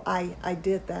so I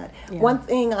did that. Yeah. One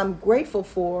thing I'm grateful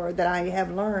for that I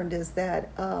have learned is that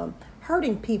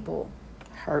hurting people,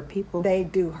 hurt people. they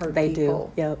do hurt They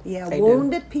people. do. Yep. Yeah. They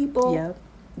Wounded people. Yep.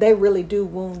 They really do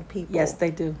wound people. Yes, they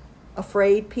do.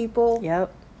 Afraid people.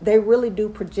 Yep. They really do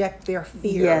project their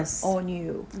fear on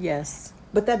you. Yes.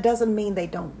 But that doesn't mean they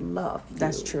don't love you.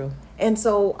 That's true. And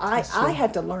so I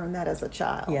had to learn that as a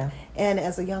child. Yeah. And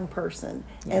as a young person.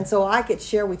 Yeah. And so I could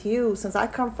share with you, since I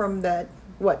come from the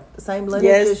same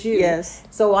lineage as you. Yes.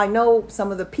 So I know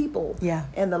some of the people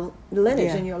and the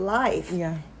lineage Yeah. in your life.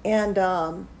 Yeah. And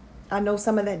I know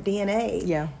some of that DNA.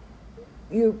 Yeah.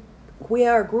 We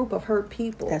are a group of hurt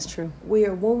people. That's true. We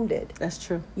are wounded. That's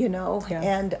true. Yeah.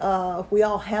 And we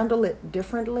all handle it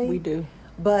differently. We do.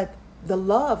 But the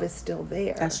love is still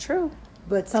there. That's true.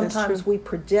 But sometimes we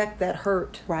project that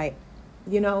hurt, Right.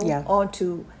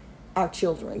 onto our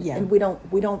children. Yeah. And we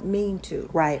don't mean to.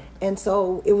 Right. And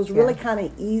so it was really kind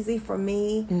of easy for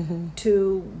me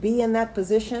to be in that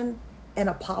position and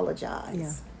apologize.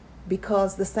 Yeah.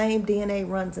 Because the same DNA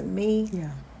runs in me. Yeah.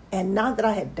 And not that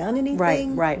I had done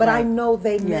anything, but I know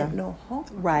they meant no harm.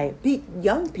 Right. Be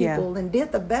young people and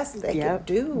did the best they could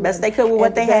do. Best they could with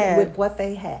what they had. With what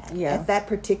they had at that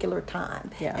particular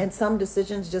time. Yeah. And some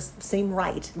decisions just seem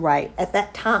right. Right. At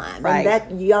that time. Right. And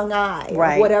that young eye.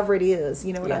 Right. Or whatever it is.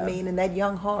 You know what I mean? And that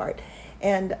young heart.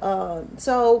 And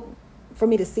so for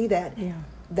me to see that,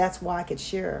 that's why I could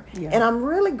share. Yeah. And I'm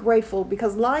really grateful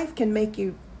because life can make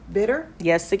you bitter.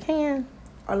 Yes, it can.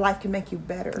 Or life can make you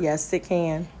better. Yes, it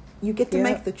can. You get to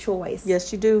make the choice.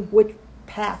 Yes, you do. Which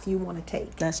path you want to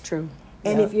take. That's true.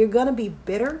 And if you're going to be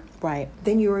bitter,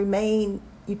 then you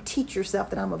teach yourself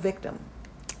that I'm a victim.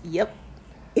 Yep.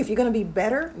 If you're going to be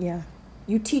better,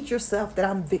 you teach yourself that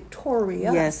I'm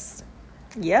victorious. Yes.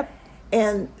 Yep.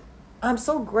 And I'm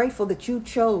so grateful that you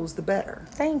chose the better.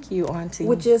 Thank you, Auntie.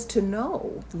 Which is to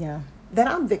know that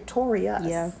I'm victorious.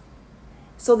 Yeah.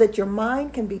 So that your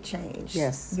mind can be changed.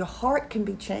 Yes. Your heart can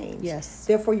be changed. Yes.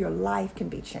 Therefore, your life can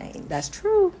be changed. That's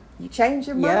true. You change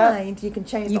your mind, you can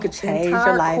change the entire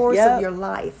your life. course of your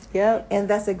life. Yep. And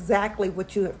that's exactly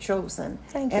what you have chosen.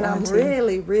 Thank you, and I'm Auntie.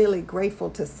 really, really grateful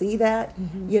to see that,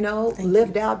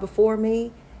 lived out before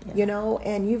me,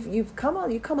 and you've come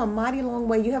a mighty long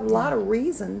way. You have a lot of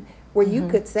reason where you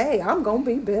could say, I'm going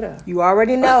to be bitter. You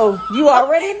already know. You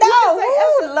already know.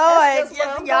 Ooh, Lord.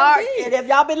 Y'all, and if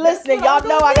y'all been listening, y'all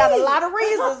know I got a lot of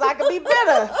reasons I can be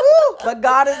bitter. Ooh, but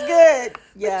God is good.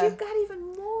 Yeah. But you've got even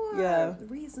more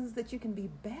reasons that you can be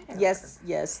better. Yes.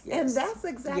 And that's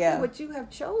exactly what you have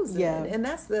chosen. Yeah. And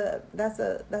that's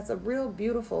a real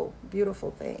beautiful,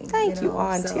 beautiful thing. Thank you,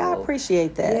 Auntie. So, I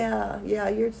appreciate that. Yeah,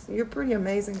 you're pretty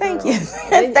amazing. Thank girl. you.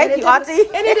 Thank you, Auntie.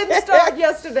 And it didn't start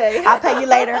yesterday. I'll pay you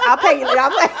later.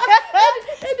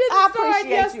 It didn't I start appreciate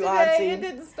yesterday. you, Auntie. It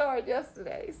didn't start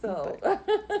yesterday. So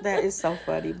that is so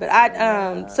funny.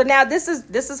 But so now this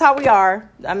is how we are.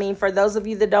 I mean, for those of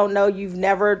you that don't know, you've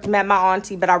never met my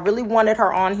auntie, but I really wanted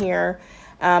her on here.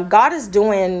 God is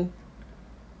doing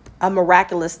a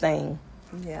miraculous thing.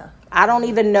 Yeah. I don't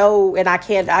even know, and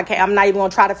I'm not even gonna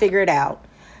try to figure it out.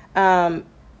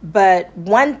 But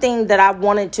one thing that I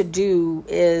wanted to do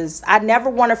is I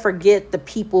never want to forget the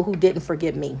people who didn't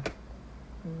forget me.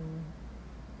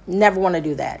 Never want to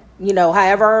do that.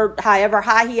 However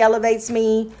high he elevates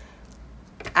me,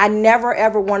 I never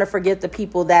ever want to forget the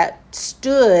people that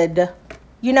stood,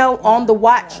 on the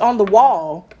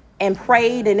wall and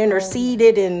prayed and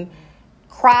interceded and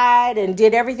cried and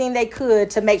did everything they could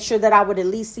to make sure that I would at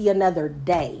least see another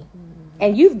day.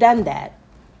 And you've done that.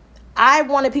 I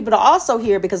wanted people to also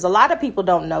hear, because a lot of people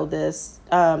don't know this.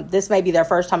 This may be their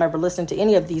first time ever listening to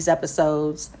any of these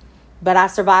episodes. But I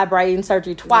survived brain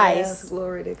surgery twice. Yes,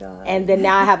 glory to God. And then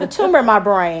now I have a tumor in my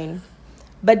brain.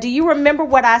 But do you remember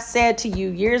what I said to you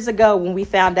years ago when we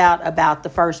found out about the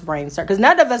first brain surgery? Because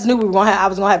none of us knew I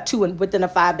was going to have two within a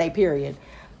 5-day period.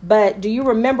 But do you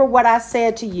remember what I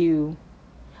said to you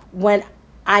when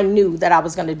I knew that I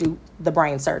was going to do the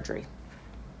brain surgery.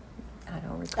 I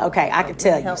don't recall. Okay, I can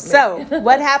tell you. So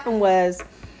what happened was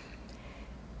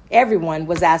everyone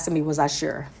was asking me, was I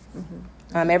sure?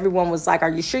 Everyone was like, are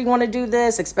you sure you want to do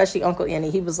this? Especially Uncle Annie.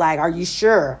 He was like, are you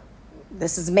sure?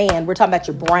 This is, man, we're talking about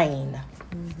your brain.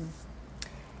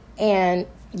 And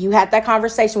you had that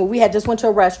conversation. We had just went to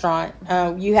a restaurant.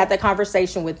 You had that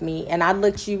conversation with me. And I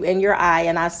looked you in your eye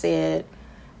and I said,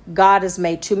 God has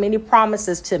made too many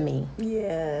promises to me.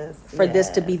 For this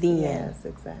to be the end. Yes,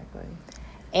 exactly.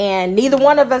 And neither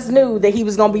one of us knew that he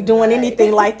was going to be doing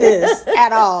anything like this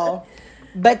at all.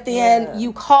 But then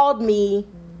you called me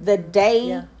the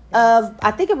day of,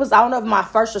 I think it was, I don't know if my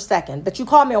first or second, but you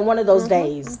called me on one of those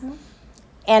days.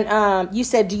 And you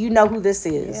said, do you know who this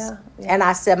is? And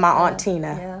I said, my Aunt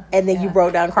Tina. And then you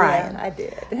broke down crying. I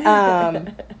did.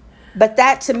 But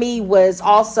that to me was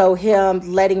also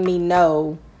him letting me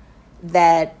know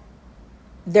that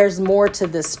there's more to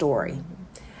this story.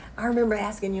 I remember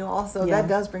asking you also, that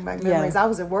does bring back memories. I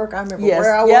was at work. I remember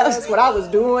where I was, what I was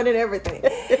doing and everything.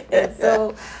 And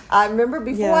so I remember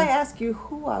before I asked you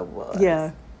who I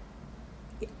was.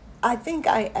 I think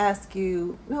I asked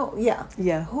you,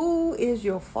 who is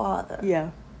your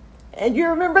father? And you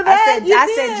remember that?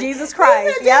 I said Jesus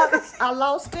Christ. I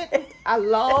lost it. I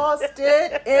lost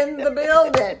it in the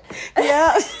building.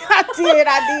 I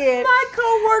did. My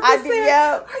coworker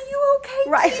said, are you okay,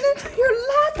 Tina? You're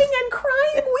laughing and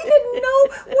crying. We didn't know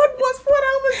what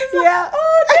I was just like,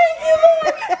 oh, thank you,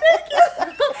 Lord. Thank you.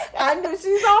 I knew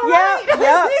she's all right.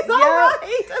 She's all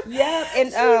right. And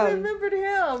she remembered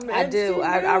him. I do.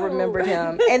 I remembered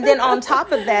him. And then on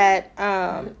top of that,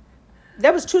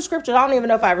 there was 2 scriptures. I don't even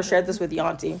know if I ever shared this with you,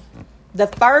 Auntie. The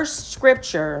first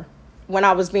scripture when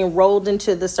I was being rolled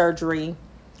into the surgery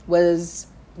was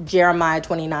Jeremiah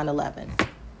 29:11.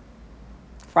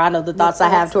 For I know the thoughts I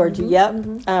have towards you.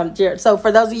 So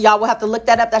for those of y'all will have to look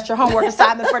that up. That's your homework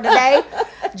assignment for today.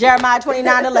 Jeremiah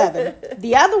 29:11.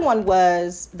 The other one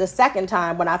was the second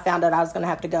time when I found out I was going to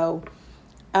have to go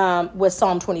was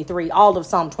Psalm 23. All of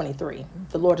Psalm 23.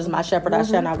 The Lord is my shepherd, I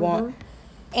shall not want.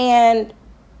 And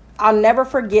I'll never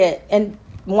forget, and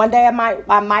one day I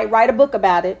might write a book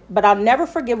about it, but I'll never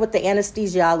forget what the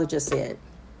anesthesiologist said.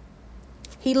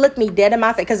 He looked me dead in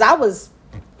my face, because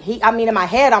in my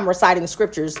head, I'm reciting the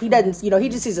scriptures. He doesn't, he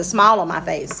just sees a smile on my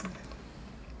face.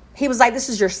 He was like, this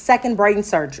is your second brain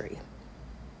surgery.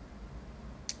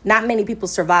 Not many people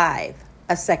survive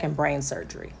a second brain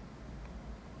surgery.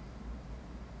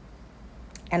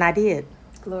 And I did.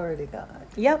 Glory to God.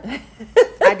 Yep.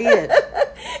 I did.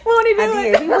 Won't he do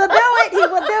it? He will do it. He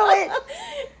will do it.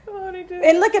 Won't he do it?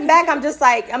 And looking back, I'm just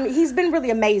like, he's been really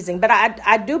amazing. But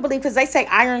I do believe, because they say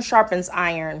iron sharpens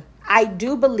iron. I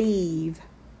do believe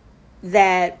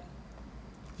that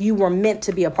you were meant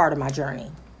to be a part of my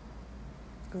journey.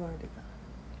 Glory to God.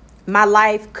 My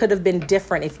life could have been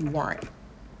different if you weren't.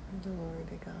 Glory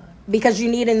to God. Because you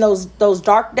need in those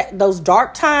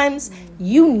dark times,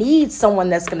 you need someone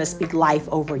that's going to speak life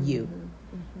over you.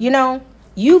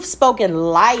 You've spoken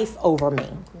life over me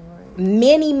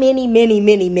many, many, many,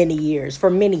 many, many years, for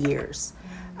many years.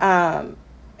 And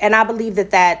I believe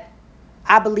that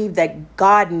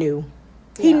God knew.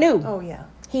 He knew. Oh, yeah.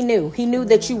 He knew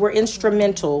that you were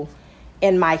instrumental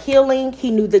in my healing.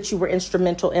 He knew that you were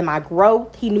instrumental in my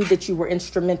growth. He knew that you were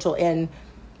instrumental in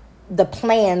the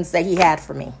plans that he had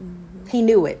for me. He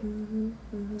knew it.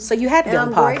 So you had to be on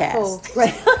the podcast.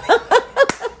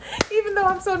 Even though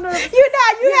I'm so nervous. You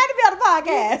had to be on the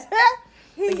podcast.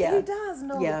 He does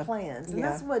know the plans. And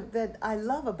that's what that I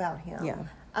love about him.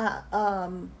 Now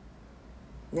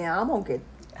I'm going to get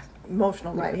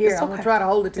emotional right here. I'm going to try to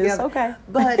hold it together. It's okay.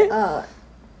 But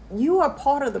you are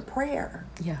part of the prayer.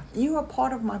 Yeah. You are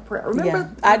part of my prayer.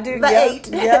 Remember I do. The 8.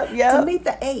 To meet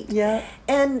the 8. Yeah.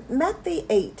 And met the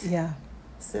 8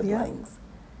 siblings.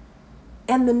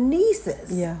 And the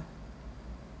nieces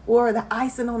were the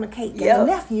icing on the cake. And the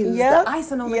nephews, the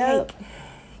icing on the cake.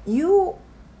 You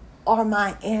are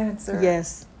my answer.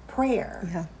 Yes. Prayer.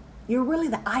 Yeah. You're really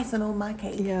the icing on my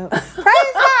cake. Yeah. Praise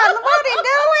God. Won't he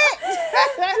do it?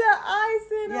 The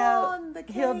icing on the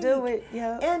cake. He'll do it.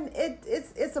 Yeah. And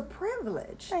it's a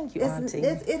privilege. Thank you, Auntie.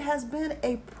 It has been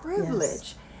a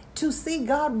privilege to see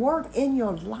God work in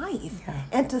your life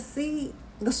and to see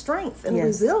the strength and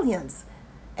resilience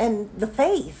and the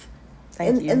faith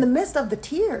in the midst of the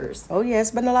tears. Oh, yeah,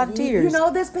 it's been a lot of tears.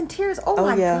 There's been tears. Oh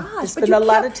my gosh. It's been a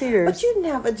lot of tears. But you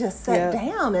never just sat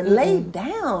down and laid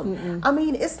down. I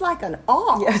mean, it's like an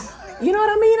awe. You know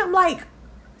what I mean? I'm like,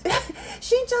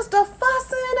 she just a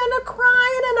fussing and a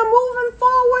crying and a moving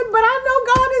forward, but I know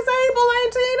God is able,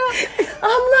 Auntie Tina.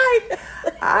 I'm like,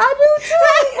 I do too,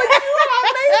 but you are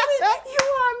amazing. You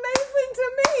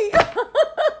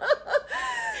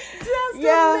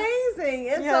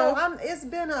it's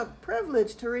been a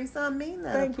privilege, Teresa. I mean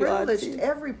that. Thank a privilege. you, Auntie.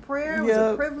 Every prayer was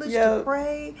a privilege to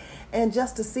pray, and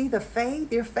just to see the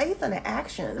faith, your faith in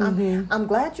action. I'm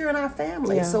glad you're in our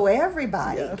family, so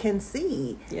everybody can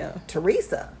see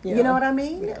Teresa. You know what I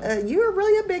mean? You're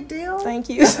really a big deal. Thank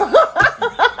you.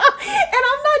 And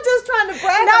I'm not just trying to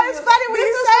brag. No, it's funny when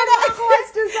you say that. My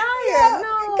heart's desire.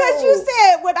 No, because you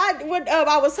said when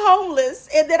I was homeless,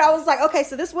 and then I was like, okay,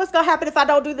 so this is what's gonna happen if I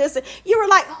don't do this. And you were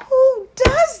like, who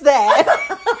does that?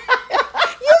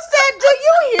 You said, do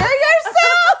you hear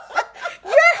yourself?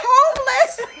 You're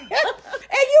homeless,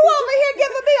 and you over here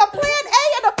giving me a plan A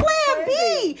and a plan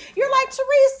B. You're like,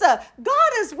 Teresa,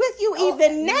 God is with you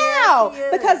even now,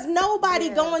 because nobody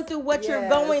going through what you're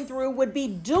going through would be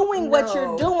doing what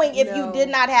you're doing if you did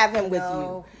not have him with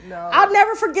you. No. I'll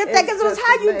never forget that, because it was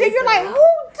how you did. You're like, who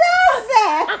does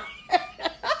that?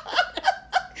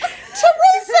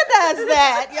 Teresa does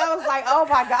that. I was like, oh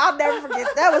my God, I'll never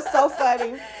forget. That was so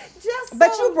funny.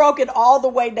 But you broke it all the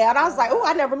way down. I was like, oh,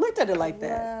 I never looked at it like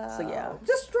that. So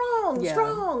just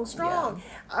strong.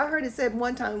 I heard it said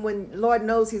one time, when Lord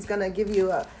knows He's going to give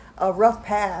you a rough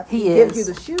path, He gives you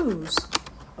the shoes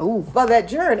for that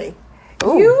journey.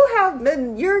 Ooh.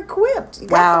 You're equipped. You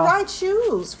got the right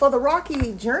shoes for the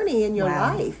rocky journey in your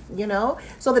life,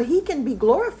 so that He can be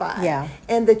glorified. Yeah.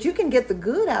 And that you can get the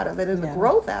good out of it and the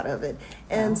growth out of it.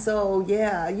 And so,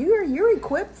 you're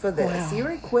equipped for this. Wow.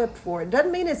 You're equipped for it.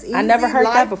 Doesn't mean it's easy. I never heard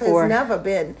that before. Life has never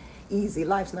been easy.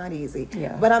 Life's not easy.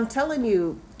 Yeah. But I'm telling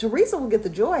you, Teresa will get the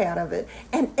joy out of it.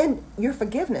 And your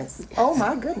forgiveness. Oh,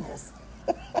 my goodness.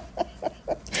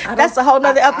 That's a whole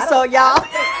nother episode, y'all.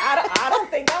 I don't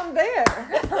think I'm there.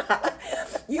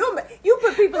 You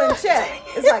put people in check.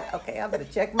 It's like, okay, I'm going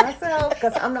to check myself,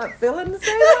 because I'm not feeling the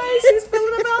same way she's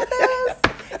feeling about this.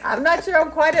 I'm not sure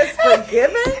I'm quite as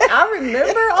forgiving. I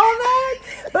remember all that.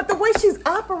 But the way she's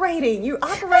operating, you're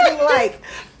operating like,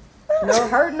 no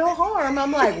hurt, no harm.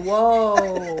 I'm like,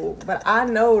 whoa. But I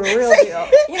know the real deal.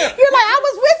 You're like, I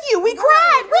was with you. We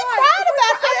cried. We cried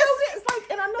about this. It's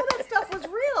like, and I know that stuff was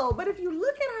real. But if you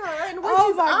look at her and when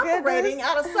she's operating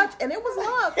out of such, and it was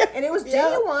love, and it was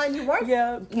genuine. You weren't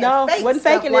wasn't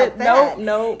faking like it. That.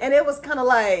 No. And it was kind of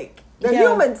like the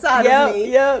human side of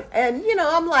me. And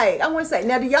I'm like, I want to say,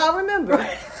 now do y'all remember?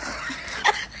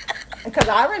 Because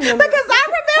I remember. I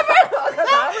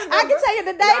can tell you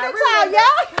the day and time,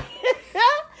 y'all.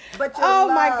 But your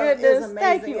love is amazing.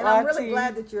 Thank you, and Auntie. I'm really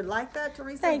glad that you're like that,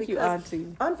 Teresa. Thank you, Auntie.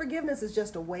 Unforgiveness is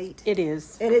just a weight. It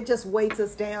is. And it just weights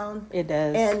us down. It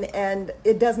does. And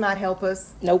it does not help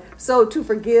us. Nope. So to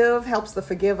forgive helps the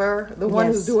forgiver, the one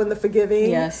who's doing the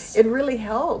forgiving. Yes. It really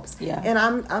helps. Yeah. And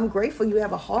I'm grateful you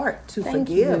have a heart to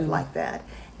forgive like that.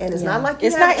 And it's not like you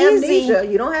it's have not amnesia.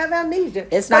 Easy. You don't have amnesia.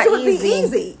 It's not easy. It would easy. be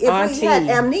easy if Auntie. we had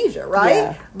amnesia, right?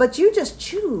 Yeah. But you just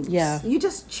choose. Yeah. You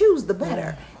just choose the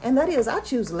better. And that is, I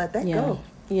choose to let that go.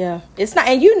 Yeah. It's not,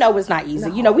 and it's not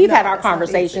easy. We've had our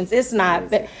conversations. It's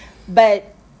not, but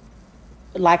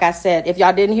like I said, if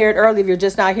y'all didn't hear it earlier, if you're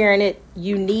just not hearing it,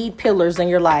 you need pillars in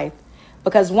your life.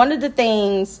 Because one of the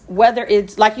things, whether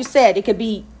it's, like you said, it could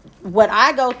be what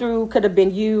I go through, could have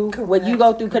been you. Correct. What you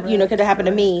go through could have happened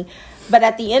to me. But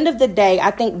at the end of the day, I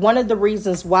think one of the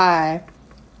reasons why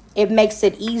it makes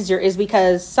it easier is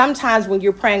because sometimes when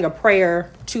you're praying a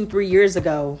prayer 2-3 years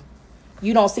ago,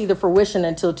 you don't see the fruition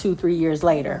until 2-3 years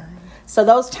later. Right. So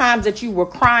those times that you were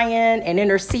crying and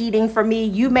interceding for me,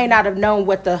 you may not have known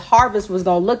what the harvest was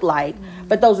going to look like,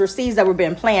 but those were seeds that were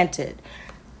being planted.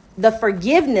 The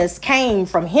forgiveness came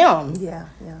from Him. Yeah.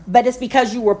 But it's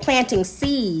because you were planting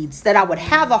seeds that I would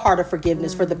have a heart of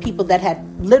forgiveness for the people that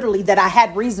I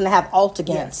had reason to have alt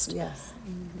against. Yes.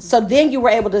 So then you were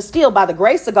able to still, by the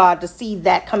grace of God, to see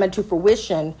that come into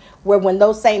fruition, where when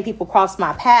those same people crossed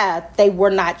my path, they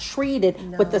were not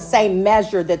treated with the same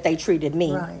measure that they treated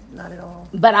me. Right, not at all.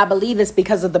 But I believe it's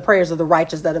because of the prayers of the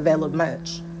righteous that availeth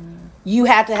much. You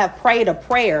had to have prayed a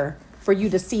prayer for you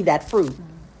to see that fruit.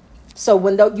 So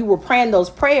when you were praying those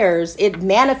prayers, it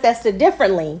manifested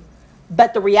differently.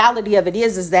 But the reality of it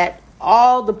is that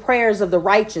all the prayers of the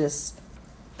righteous,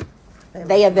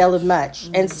 they availed much.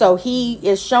 And so He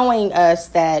is showing us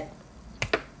that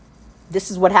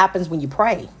this is what happens when you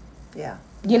pray. Yeah.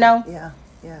 Yeah.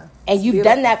 And you've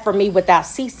done that for me without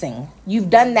ceasing. You've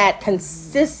done that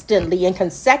consistently and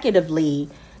consecutively,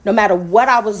 no matter what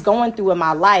I was going through in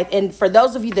my life. And for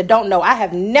those of you that don't know, I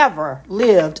have never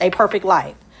lived a perfect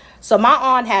life. So my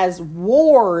aunt has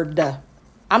warred.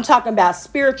 I'm talking about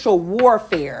spiritual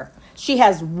warfare. She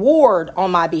has warred on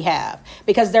my behalf,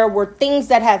 because there were things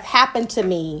that have happened to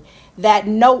me that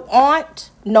no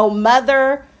aunt, no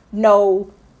mother,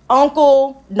 no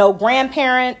uncle, no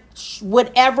grandparent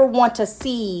would ever want to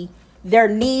see their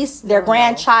niece, their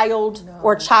grandchild,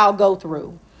 or child go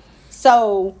through.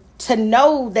 So to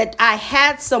know that I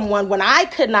had someone when I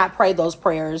could not pray those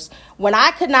prayers, when I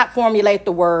could not formulate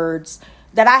the words,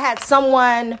 that I had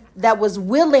someone that was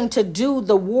willing to do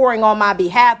the warring on my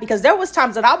behalf, because there was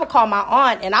times that I would call my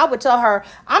aunt and I would tell her,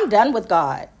 I'm done with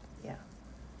God. Yeah.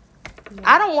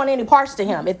 I don't want any parts to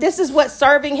him. If this is what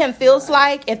serving him feels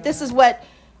like, if this is what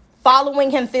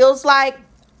following him feels like,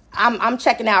 I'm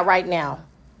checking out right now.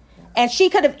 And she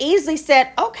could have easily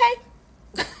said, okay.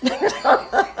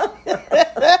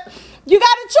 You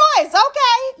got a choice.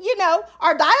 Okay. You know,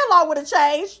 our dialogue would have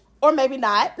changed, or maybe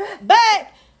not. But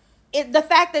the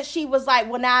fact that she was like,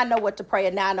 well, now I know what to pray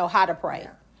and now I know how to pray.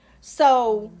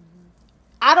 So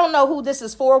I don't know who this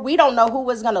is for. We don't know who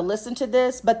is going to listen to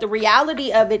this. But the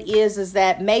reality of it is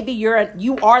that maybe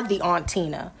you are the Aunt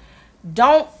Tina.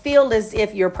 Don't feel as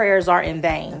if your prayers are in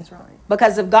vain. That's right.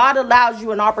 Because if God allows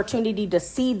you an opportunity to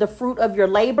see the fruit of your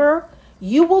labor,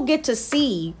 you will get to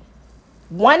see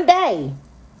one day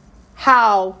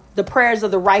how the prayers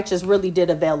of the righteous really did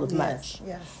avail of much.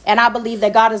 Yes. And I believe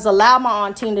that God has allowed my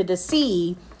Aunt Tina to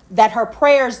see that her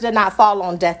prayers did not fall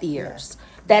on deaf ears.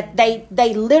 Yes. That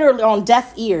they literally on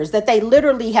deaf ears, that they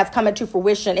literally have come into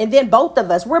fruition. And then both of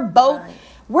us, we're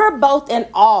both in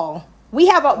awe. We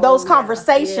have those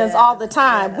conversations all the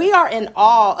time. We are in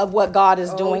awe of what God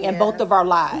is doing in both of our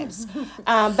lives.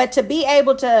 But to be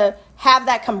able to have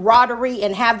that camaraderie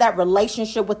and have that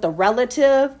relationship with the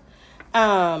relative,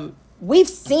 we've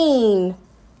just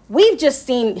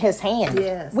seen his hand.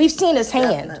 Yes, we've seen his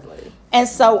hand. Definitely. And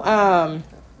so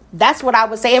that's what I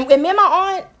would say. And me and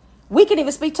my aunt, we can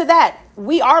even speak to that.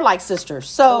 We are like sisters.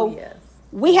 So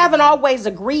we haven't always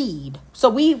agreed. So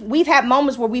we've had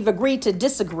moments where we've agreed to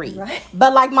disagree. Right.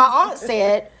 But like my aunt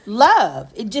said,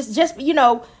 love. It just you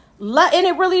know, love, and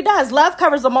it really does. Love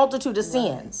covers a multitude of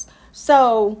sins.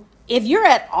 So if you're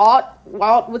at odds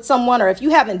with someone, or if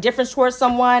you have indifference towards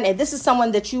someone, and this is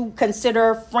someone that you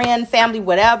consider friend, family,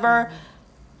 whatever,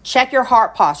 check your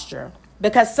heart posture.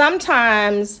 Because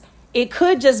sometimes it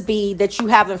could just be that you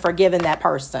haven't forgiven that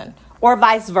person, or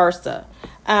vice versa.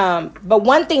 But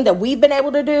one thing that we've been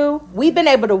able to do, we've been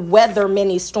able to weather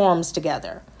many storms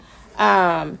together.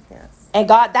 And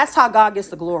God, that's how God gets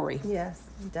the glory. Yes,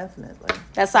 definitely.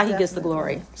 That's how he gets the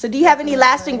glory. So do you have any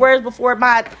lasting words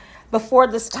before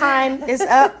this time is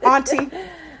up, Auntie?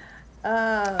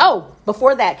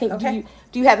 Before that,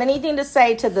 do you have anything to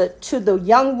say to the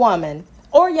young woman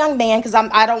or young man? Because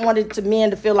I don't want it to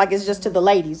men to feel like it's just to the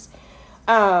ladies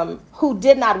who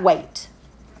did not wait.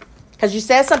 Because you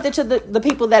said something to the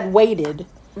people that waited,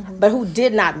 but who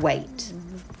did not wait.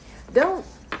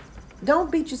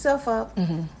 Don't beat yourself up.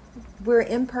 We're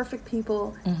imperfect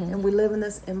people, and we live in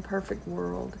this imperfect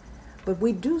world. But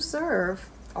we do serve,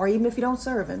 or even if you don't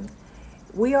serve him,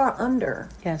 we are under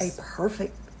a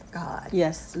perfect God.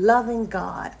 Yes. Loving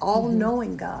God,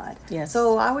 all-knowing God. Yes.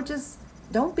 So I would just,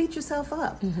 don't beat yourself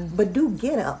up, but do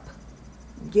get up.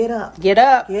 Get up. Get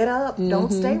up. Get up.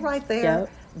 Don't stay right there.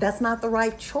 Yep. That's not the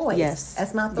right choice. Yes.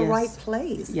 That's not the right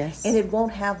place. Yes. And it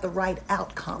won't have the right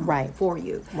outcome for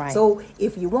you. Right. So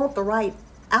if you want the right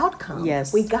outcome,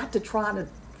 we got to try to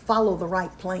follow the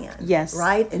right plan. Yes.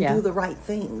 Right? And do the right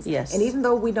things. Yes. And even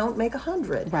though we don't make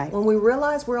 100, when we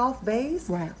realize we're off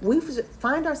base, we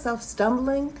find ourselves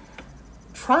stumbling,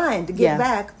 trying to get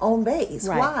back on base.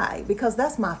 Why? Because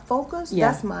that's my focus,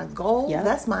 that's my goal,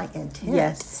 that's my intent.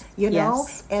 Yes. You know?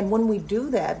 And when we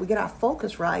do that, we get our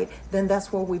focus right, then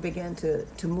that's where we begin to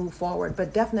move forward.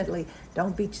 But definitely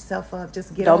don't beat yourself up.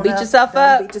 Just get Don't beat yourself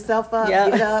up.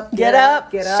 Get up. Get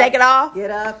up. Shake it off.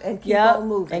 Get up and keep on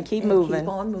moving. And keep moving. Keep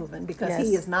on moving, because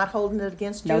he is not holding it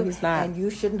against you. No, he's not. And you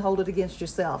shouldn't hold it against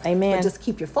yourself. Amen. But just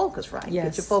keep your focus right. Yes.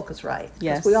 Get your focus right.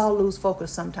 Yes. Because we all lose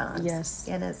focus sometimes. Yes.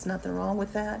 And there's nothing wrong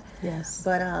with that. Yes.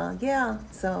 But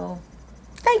so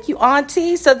thank you,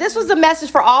 Auntie. So this was a message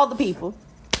for all the people.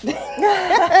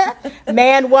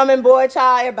 Man, woman, boy,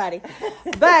 child, everybody.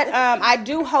 But I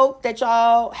do hope that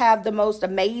y'all have the most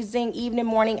amazing evening,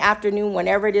 morning, afternoon,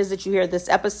 whenever it is that you hear this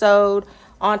episode.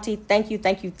 Auntie, thank you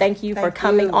for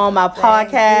coming on my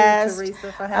podcast. Thank you,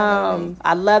 Teresa, for having me.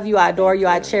 I love you. I adore you.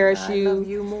 I cherish you. I love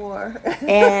you more.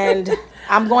 And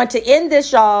I'm going to end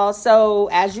this, y'all. So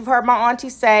as you've heard my auntie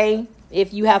say,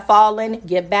 if you have fallen,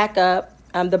 get back up.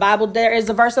 The Bible, there is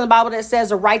a verse in the Bible that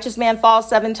says a righteous man falls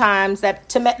 7 times. That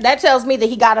tells me that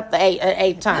he got up the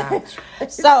eighth time.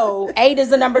 So 8 is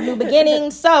the number of new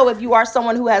beginnings. So if you are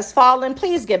someone who has fallen,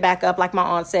 please get back up. Like my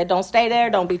aunt said, don't stay there.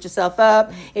 Don't beat yourself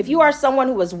up. If you are someone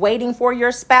who is waiting for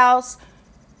your spouse,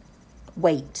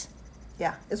 wait.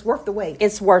 Yeah, it's worth the wait.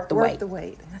 It's worth the wait. Worth the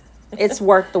wait. It's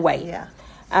worth the wait. Yeah.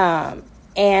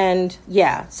 And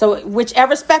yeah, so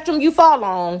whichever spectrum you fall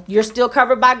on, you're still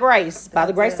covered by grace, by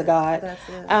the grace of God. That's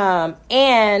it.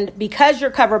 And because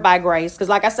you're covered by grace, because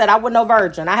like I said, I was no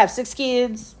virgin. I have 6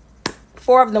 kids.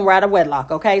 4 of them were out of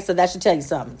wedlock. Okay, so that should tell you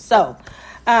something. So,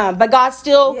 but God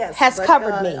still has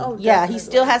covered me. He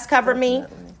still has covered me.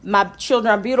 My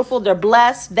children are beautiful. They're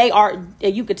blessed. They are.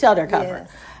 You could tell they're covered.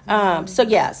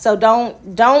 So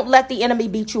don't let the enemy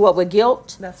beat you up with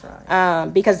guilt. That's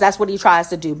right. Because that's what he tries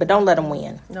to do, but don't let him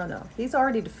win. No, he's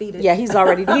already defeated. Yeah, he's a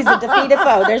defeated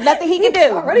foe. There's nothing he can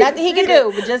do. Nothing he can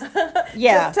do. But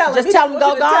just tell him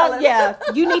go on. Yeah,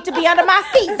 you need to be under my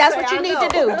feet. That's what you need to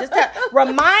do. Just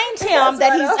remind him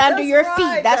that he's under your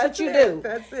feet. That's what you do.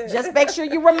 That's it. Just make sure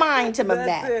you remind him of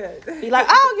that. Be like,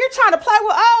 oh, you're trying to play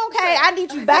with. Oh, okay, I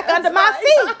need you back under my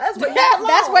feet.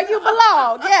 That's where you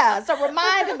belong. Yeah. So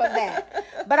remind him of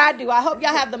that. But I hope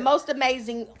y'all have the most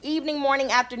amazing evening,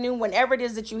 morning, afternoon, whenever it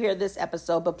is that you hear this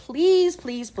episode. But please,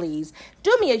 please, please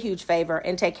do me a huge favor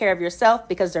and take care of yourself,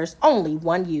 because there's only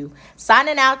one you.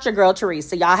 Signing out, your girl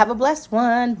Teresa. Y'all have a blessed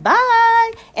one.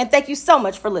 Bye. And thank you so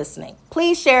much for listening.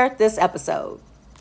 Please share this episode.